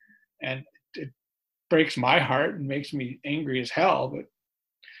that. And it breaks my heart and makes me angry as hell, but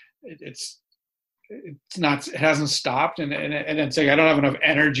it's not, it hasn't stopped. And it's like, I don't have enough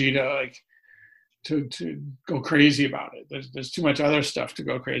energy to go crazy about it. There's too much other stuff to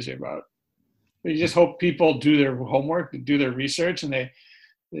go crazy about. But you just hope people do their homework, do their research, and they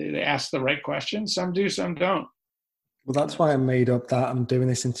ask the right questions. Some do, some don't. Well, that's why I made up that I'm doing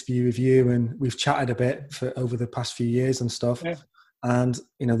this interview with you, and we've chatted a bit over the past few years and stuff. Yeah. And,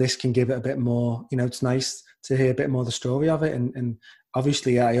 this can give it a bit more, it's nice to hear a bit more of the story of it. And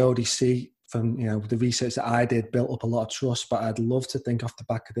obviously, I already see from the research that I did built up a lot of trust. But I'd love to think off the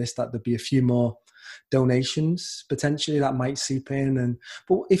back of this that there'd be a few more donations potentially that might seep in.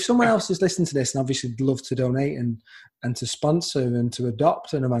 But if someone else is listening to this and obviously would love to donate and to sponsor and to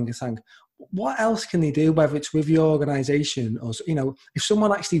adopt an orangutan, what else can they do, whether it's with your organization or, if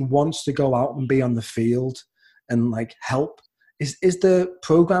someone actually wants to go out and be on the field and like help, is there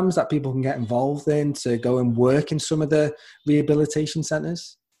programs that people can get involved in to go and work in some of the rehabilitation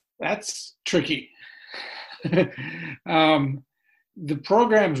centers? That's tricky. The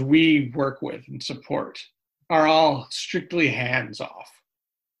programs we work with and support are all strictly hands-off.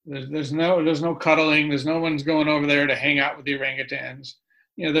 There's no cuddling. There's no one's going over there to hang out with the orangutans.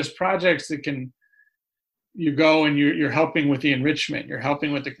 There's projects that you go and you're helping with the enrichment, you're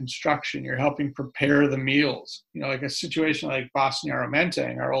helping with the construction, you're helping prepare the meals. Like a situation like Bosnian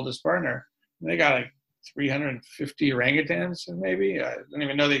Menteng, our oldest partner, they got like 350 orangutans, maybe. I don't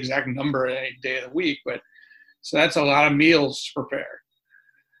even know the exact number any day of the week, but so that's a lot of meals to prepare.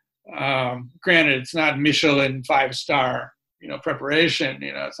 Granted, it's not Michelin 5-star, preparation.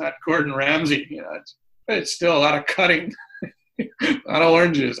 It's not Gordon Ramsay. But it's still a lot of cutting, a lot of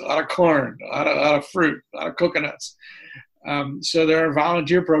oranges, a lot of corn, a lot of fruit, a lot of coconuts. So there are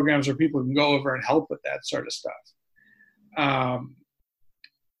volunteer programs where people can go over and help with that sort of stuff.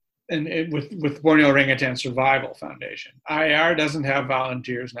 And with Borneo Orangutan Survival Foundation, IAR doesn't have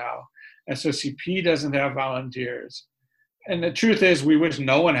volunteers now. SOCP doesn't have volunteers. And the truth is, we wish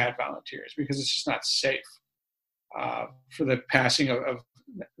no one had volunteers because it's just not safe for the passing of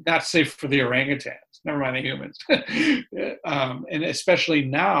not safe for the orangutans, never mind the humans. And especially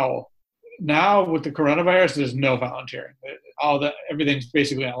now with the coronavirus, there's no volunteering. Everything's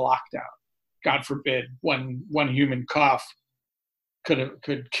basically on lockdown. God forbid one human cough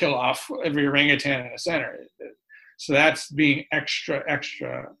could kill off every orangutan in a center. So that's being extra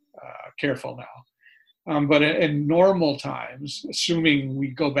careful now. But in normal times, assuming we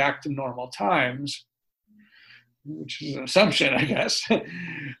go back to normal times, which is an assumption, I guess,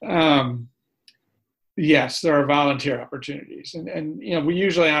 yes, there are volunteer opportunities. And we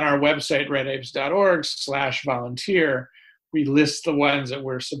usually on our website, redapes.org/volunteer, we list the ones that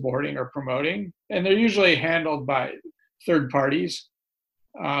we're supporting or promoting. And they're usually handled by third parties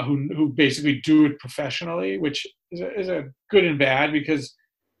who basically do it professionally, which is a good and bad because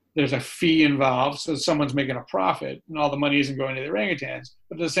there's a fee involved, so someone's making a profit, and all the money isn't going to the orangutans.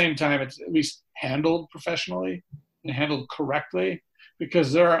 But at the same time, it's at least handled professionally and handled correctly,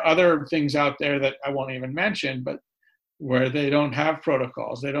 because there are other things out there that I won't even mention, but where they don't have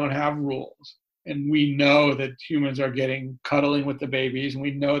protocols, they don't have rules. And we know that humans are cuddling with the babies, and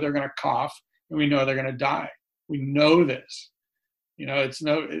we know they're going to cough, and we know they're going to die. We know this. It's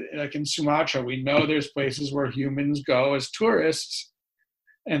like in Sumatra, we know there's places where humans go as tourists,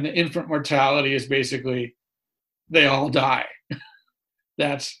 and the infant mortality is basically they all die.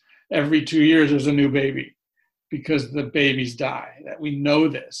 That's every 2 years there's a new baby because the babies die. That we know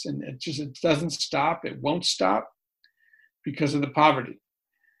this, and it doesn't stop. It won't stop because of the poverty.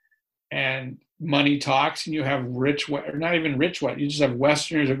 And money talks, and you have or not even rich white. You just have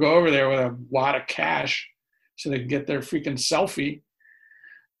Westerners who go over there with a wad of cash so they can get their freaking selfie,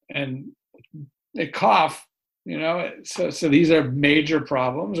 and they cough. So these are major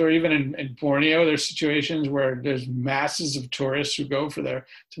problems. Or even in Borneo, there's situations where there's masses of tourists who go to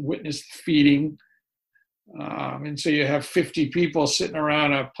witness the feeding. And so you have 50 people sitting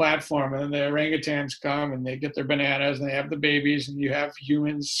around a platform, and the orangutans come and they get their bananas and they have the babies, and you have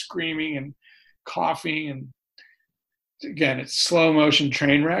humans screaming and coughing. And again, it's slow motion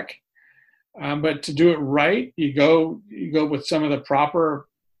train wreck. But to do it right, you go with some of the proper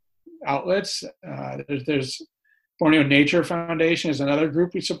outlets. There's Borneo Nature Foundation is another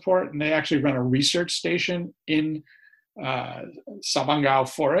group we support, and they actually run a research station in Sabangao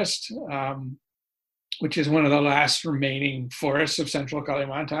Forest, which is one of the last remaining forests of central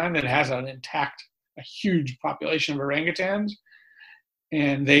Kalimantan that has a huge population of orangutans.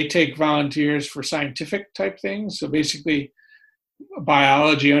 And they take volunteers for scientific type things. So basically,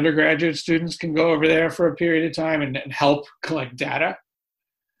 biology undergraduate students can go over there for a period of time and help collect data.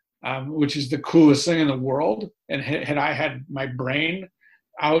 Which is the coolest thing in the world. And had I had my brain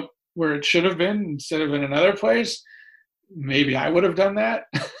out where it should have been instead of in another place, maybe I would have done that,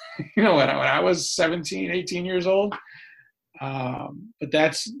 when I was 17, 18 years old.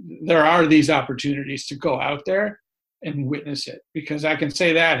 But there are these opportunities to go out there and witness it, because I can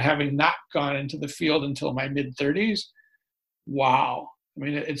say that having not gone into the field until my mid-30s, wow. I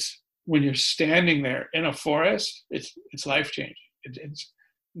mean, it's when you're standing there in a forest, it's life-changing.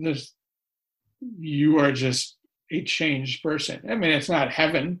 you are just a changed person. I mean, it's not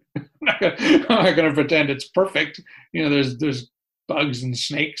heaven. I'm not going to pretend it's perfect. There's bugs and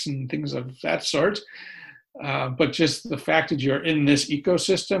snakes and things of that sort. But just the fact that you're in this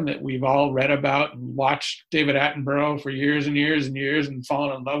ecosystem that we've all read about and watched David Attenborough for years and years and years and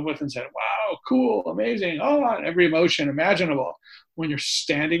fallen in love with and said, wow, cool, amazing, every emotion imaginable. When you're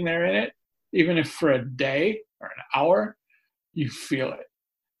standing there in it, even if for a day or an hour, you feel it.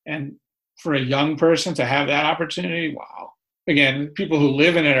 And for a young person to have that opportunity, wow. Again, people who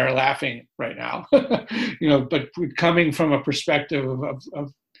live in it are laughing right now, but coming from a perspective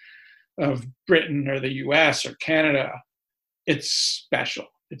of Britain or the US or Canada, it's special.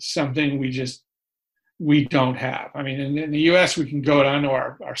 It's something we don't have. I mean, in the US, we can go down to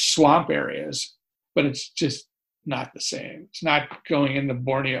our swamp areas, but it's just not the same. It's not going into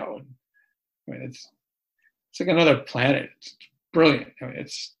Borneo. I mean, it's like another planet. It's brilliant. I mean,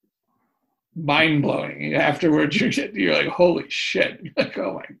 it's mind-blowing. Afterwards, you're like, holy shit. You're like,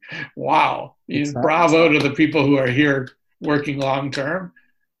 oh my, wow. Bravo to the people who are here working long-term.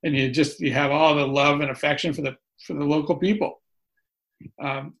 And you have all the love and affection for the local people.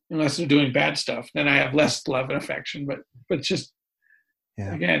 Unless they're doing bad stuff, then I have less love and affection. But just,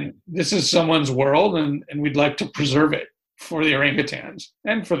 again, this is someone's world, and we'd like to preserve it for the orangutans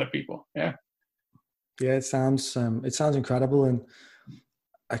and for the people. Yeah. Yeah, it sounds incredible, and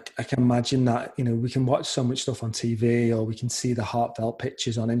I can imagine that, we can watch so much stuff on TV, or we can see the heartfelt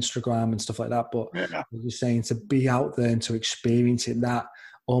pictures on Instagram and stuff like that. But you're saying to be out there and to experience it, that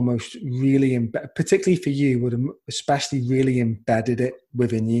almost really, particularly for you, would have especially really embedded it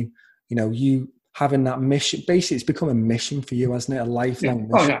within you. You having that mission, basically it's become a mission for you, hasn't it? A lifelong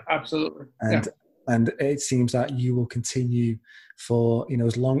mission. Oh yeah, absolutely. And it seems that you will continue for,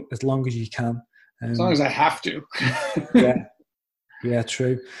 as long as you can. As long as I have to. Yeah,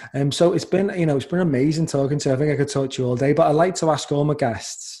 true. So it's been amazing talking to you. I think I could talk to you all day, but I like to ask all my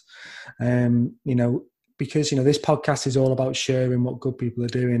guests, because, this podcast is all about sharing what good people are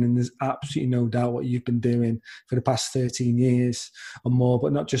doing. And there's absolutely no doubt what you've been doing for the past 13 years or more,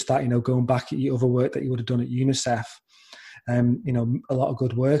 but not just that, going back at your other work that you would have done at UNICEF, a lot of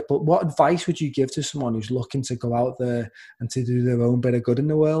good work. But what advice would you give to someone who's looking to go out there and to do their own bit of good in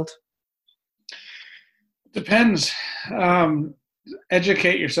the world? Depends.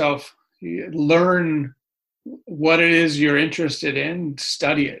 Educate yourself, learn what it is you're interested in,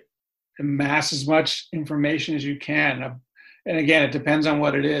 study it, amass as much information as you can. And again, it depends on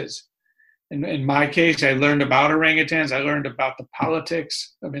what it is. In my case, I learned about orangutans. I learned about the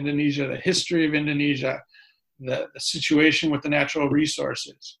politics of Indonesia, the history of Indonesia, the situation with the natural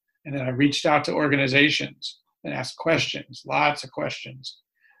resources. And then I reached out to organizations and asked questions, lots of questions.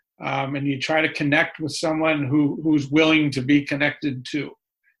 And you try to connect with someone who's willing to be connected to.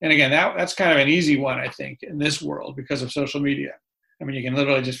 And again, that's kind of an easy one, I think, in this world because of social media. I mean, you can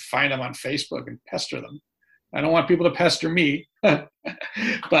literally just find them on Facebook and pester them. I don't want people to pester me,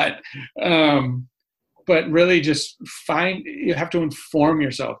 but really just you have to inform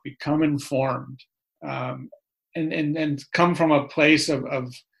yourself, become informed, and come from a place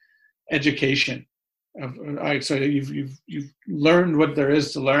of education. So you've learned what there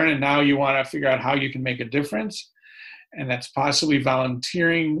is to learn, and now you want to figure out how you can make a difference, and that's possibly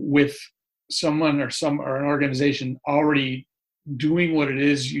volunteering with someone or an organization already doing what it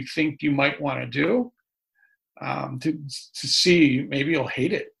is you think you might want to do. To see, maybe you'll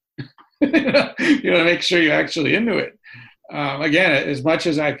hate it. Make sure you're actually into it. Again, as much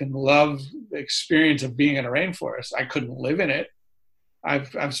as I can love the experience of being in a rainforest, I couldn't live in it.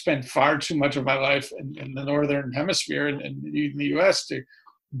 I've spent far too much of my life in the northern hemisphere and in the U.S. to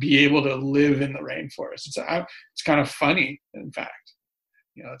be able to live in the rainforest. It's kind of funny, in fact.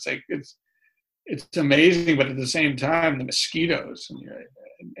 It's like it's amazing, but at the same time, the mosquitoes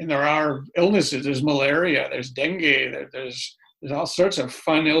and there are illnesses. There's malaria, there's dengue, there's all sorts of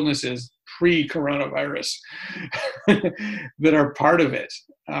fun illnesses pre-coronavirus that are part of it.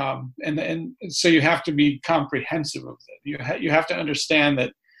 And so you have to be comprehensive of it. You have to understand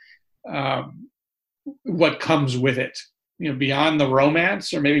that what comes with it, beyond the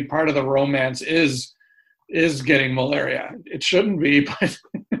romance, or maybe part of the romance is getting malaria. It shouldn't be, but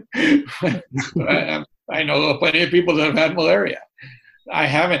I know plenty of people that have had malaria. I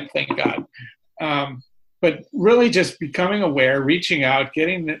haven't, thank God. But really just becoming aware, reaching out,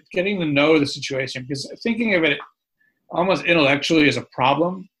 getting to know the situation, because thinking of it almost intellectually as a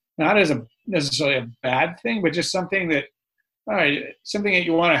problem, not as necessarily a bad thing, but just something that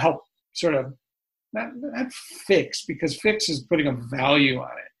you want to help sort of not fix, because fix is putting a value on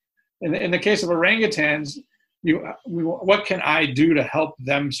it. In the case of orangutans, what can I do to help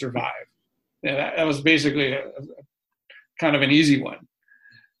them survive? that was basically a kind of an easy one.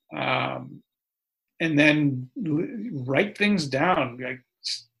 And then write things down, like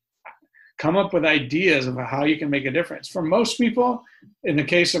come up with ideas of how you can make a difference. For most people, in the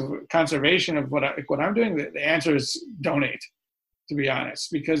case of conservation of what I'm doing, the answer is donate, to be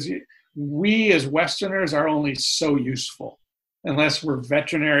honest, because we as Westerners are only so useful unless we're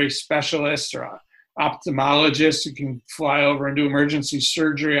veterinary specialists or ophthalmologists who can fly over and do emergency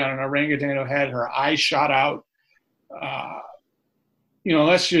surgery on an orangutan who had her eye shot out.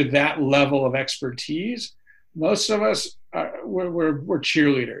 Unless you're that level of expertise, most of us we're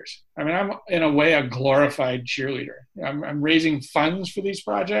cheerleaders. I mean, I'm in a way a glorified cheerleader. I'm raising funds for these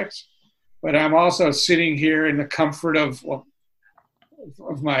projects, but I'm also sitting here in the comfort of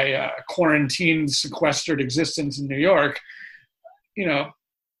my quarantined, sequestered existence in New York,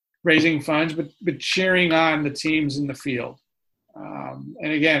 raising funds, but cheering on the teams in the field.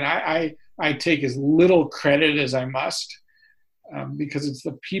 And again, I take as little credit as I must. Because it's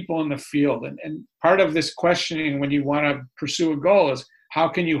the people in the field. And part of this questioning when you want to pursue a goal is how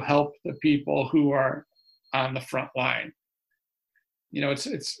can you help the people who are on the front line?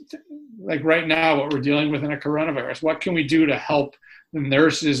 It's like right now what we're dealing with in a coronavirus. What can we do to help the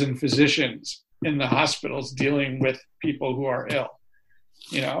nurses and physicians in the hospitals dealing with people who are ill?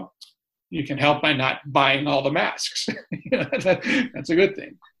 You can help by not buying all the masks. That's a good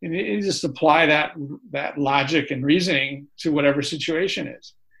thing. And you just apply that logic and reasoning to whatever situation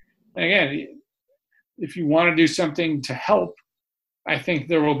is. And again, if you want to do something to help, I think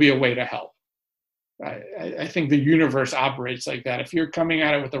there will be a way to help. I think the universe operates like that. If you're coming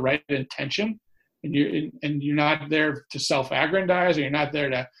at it with the right intention, and you're not there to self-aggrandize, or you're not there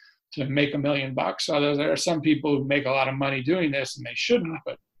to make $1 million. Although there are some people who make a lot of money doing this, and they shouldn't,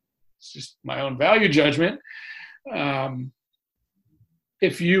 but it's just my own value judgment.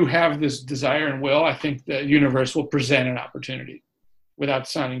 If you have this desire and will, I think the universe will present an opportunity without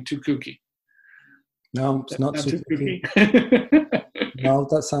sounding too kooky. No, it's not too kooky. No,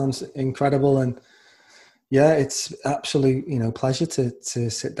 that sounds incredible. And yeah, it's absolutely, pleasure to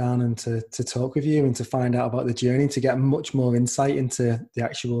sit down and to talk with you and to find out about the journey, to get much more insight into the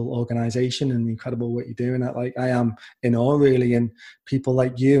actual organization and the incredible work you're doing. I am in awe, really, and people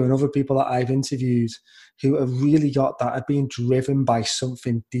like you and other people that I've interviewed who have really got that, are being driven by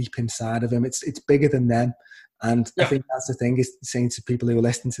something deep inside of them. It's bigger than them. And yeah. I think that's the thing, is saying to people who are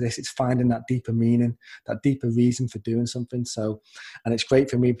listening to this, it's finding that deeper meaning, that deeper reason for doing something. So, and it's great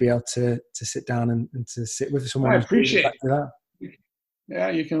for me to be able to sit down and to sit with someone. I appreciate that. Yeah,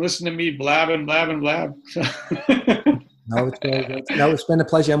 you can listen to me blab and blab and blab. No, it's very good. No, it's been a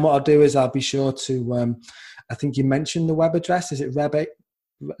pleasure. And what I'll do is I'll be sure to, I think you mentioned the web address. Is it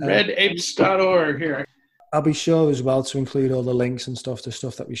redapes.org here? I'll be sure as well to include all the links and stuff, the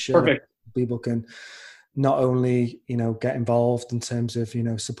stuff that we share. Perfect. People can not only, get involved in terms of,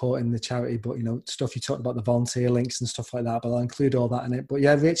 supporting the charity, but, stuff you talked about, the volunteer links and stuff like that, but I'll include all that in it. But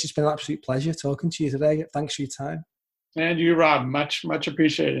yeah, Rich, it's been an absolute pleasure talking to you today. Thanks for your time. And you, Rob, much, much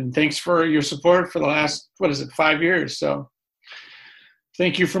appreciated. And thanks for your support for the last, 5 years. So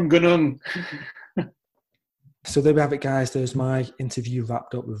thank you from Gunung. So there we have it, guys. There's my interview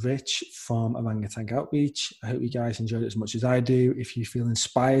wrapped up with Rich from Orangutan Outreach. I hope you guys enjoyed it as much as I do. If you feel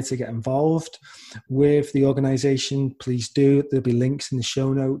inspired to get involved with the organisation, please do. There'll be links in the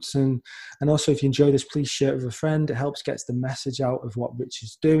show notes. And also, if you enjoy this, please share it with a friend. It helps get the message out of what Rich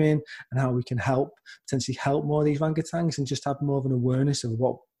is doing and how we can potentially help more of these orangutans and just have more of an awareness of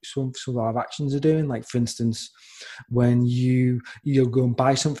what some of our actions are doing. Like, for instance, when you go and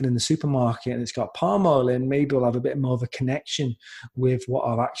buy something in the supermarket and it's got palm oil in, maybe we'll have a bit more of a connection with what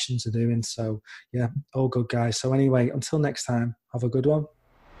our actions are doing. So yeah, all good, guys. So anyway, until next time, have a good one.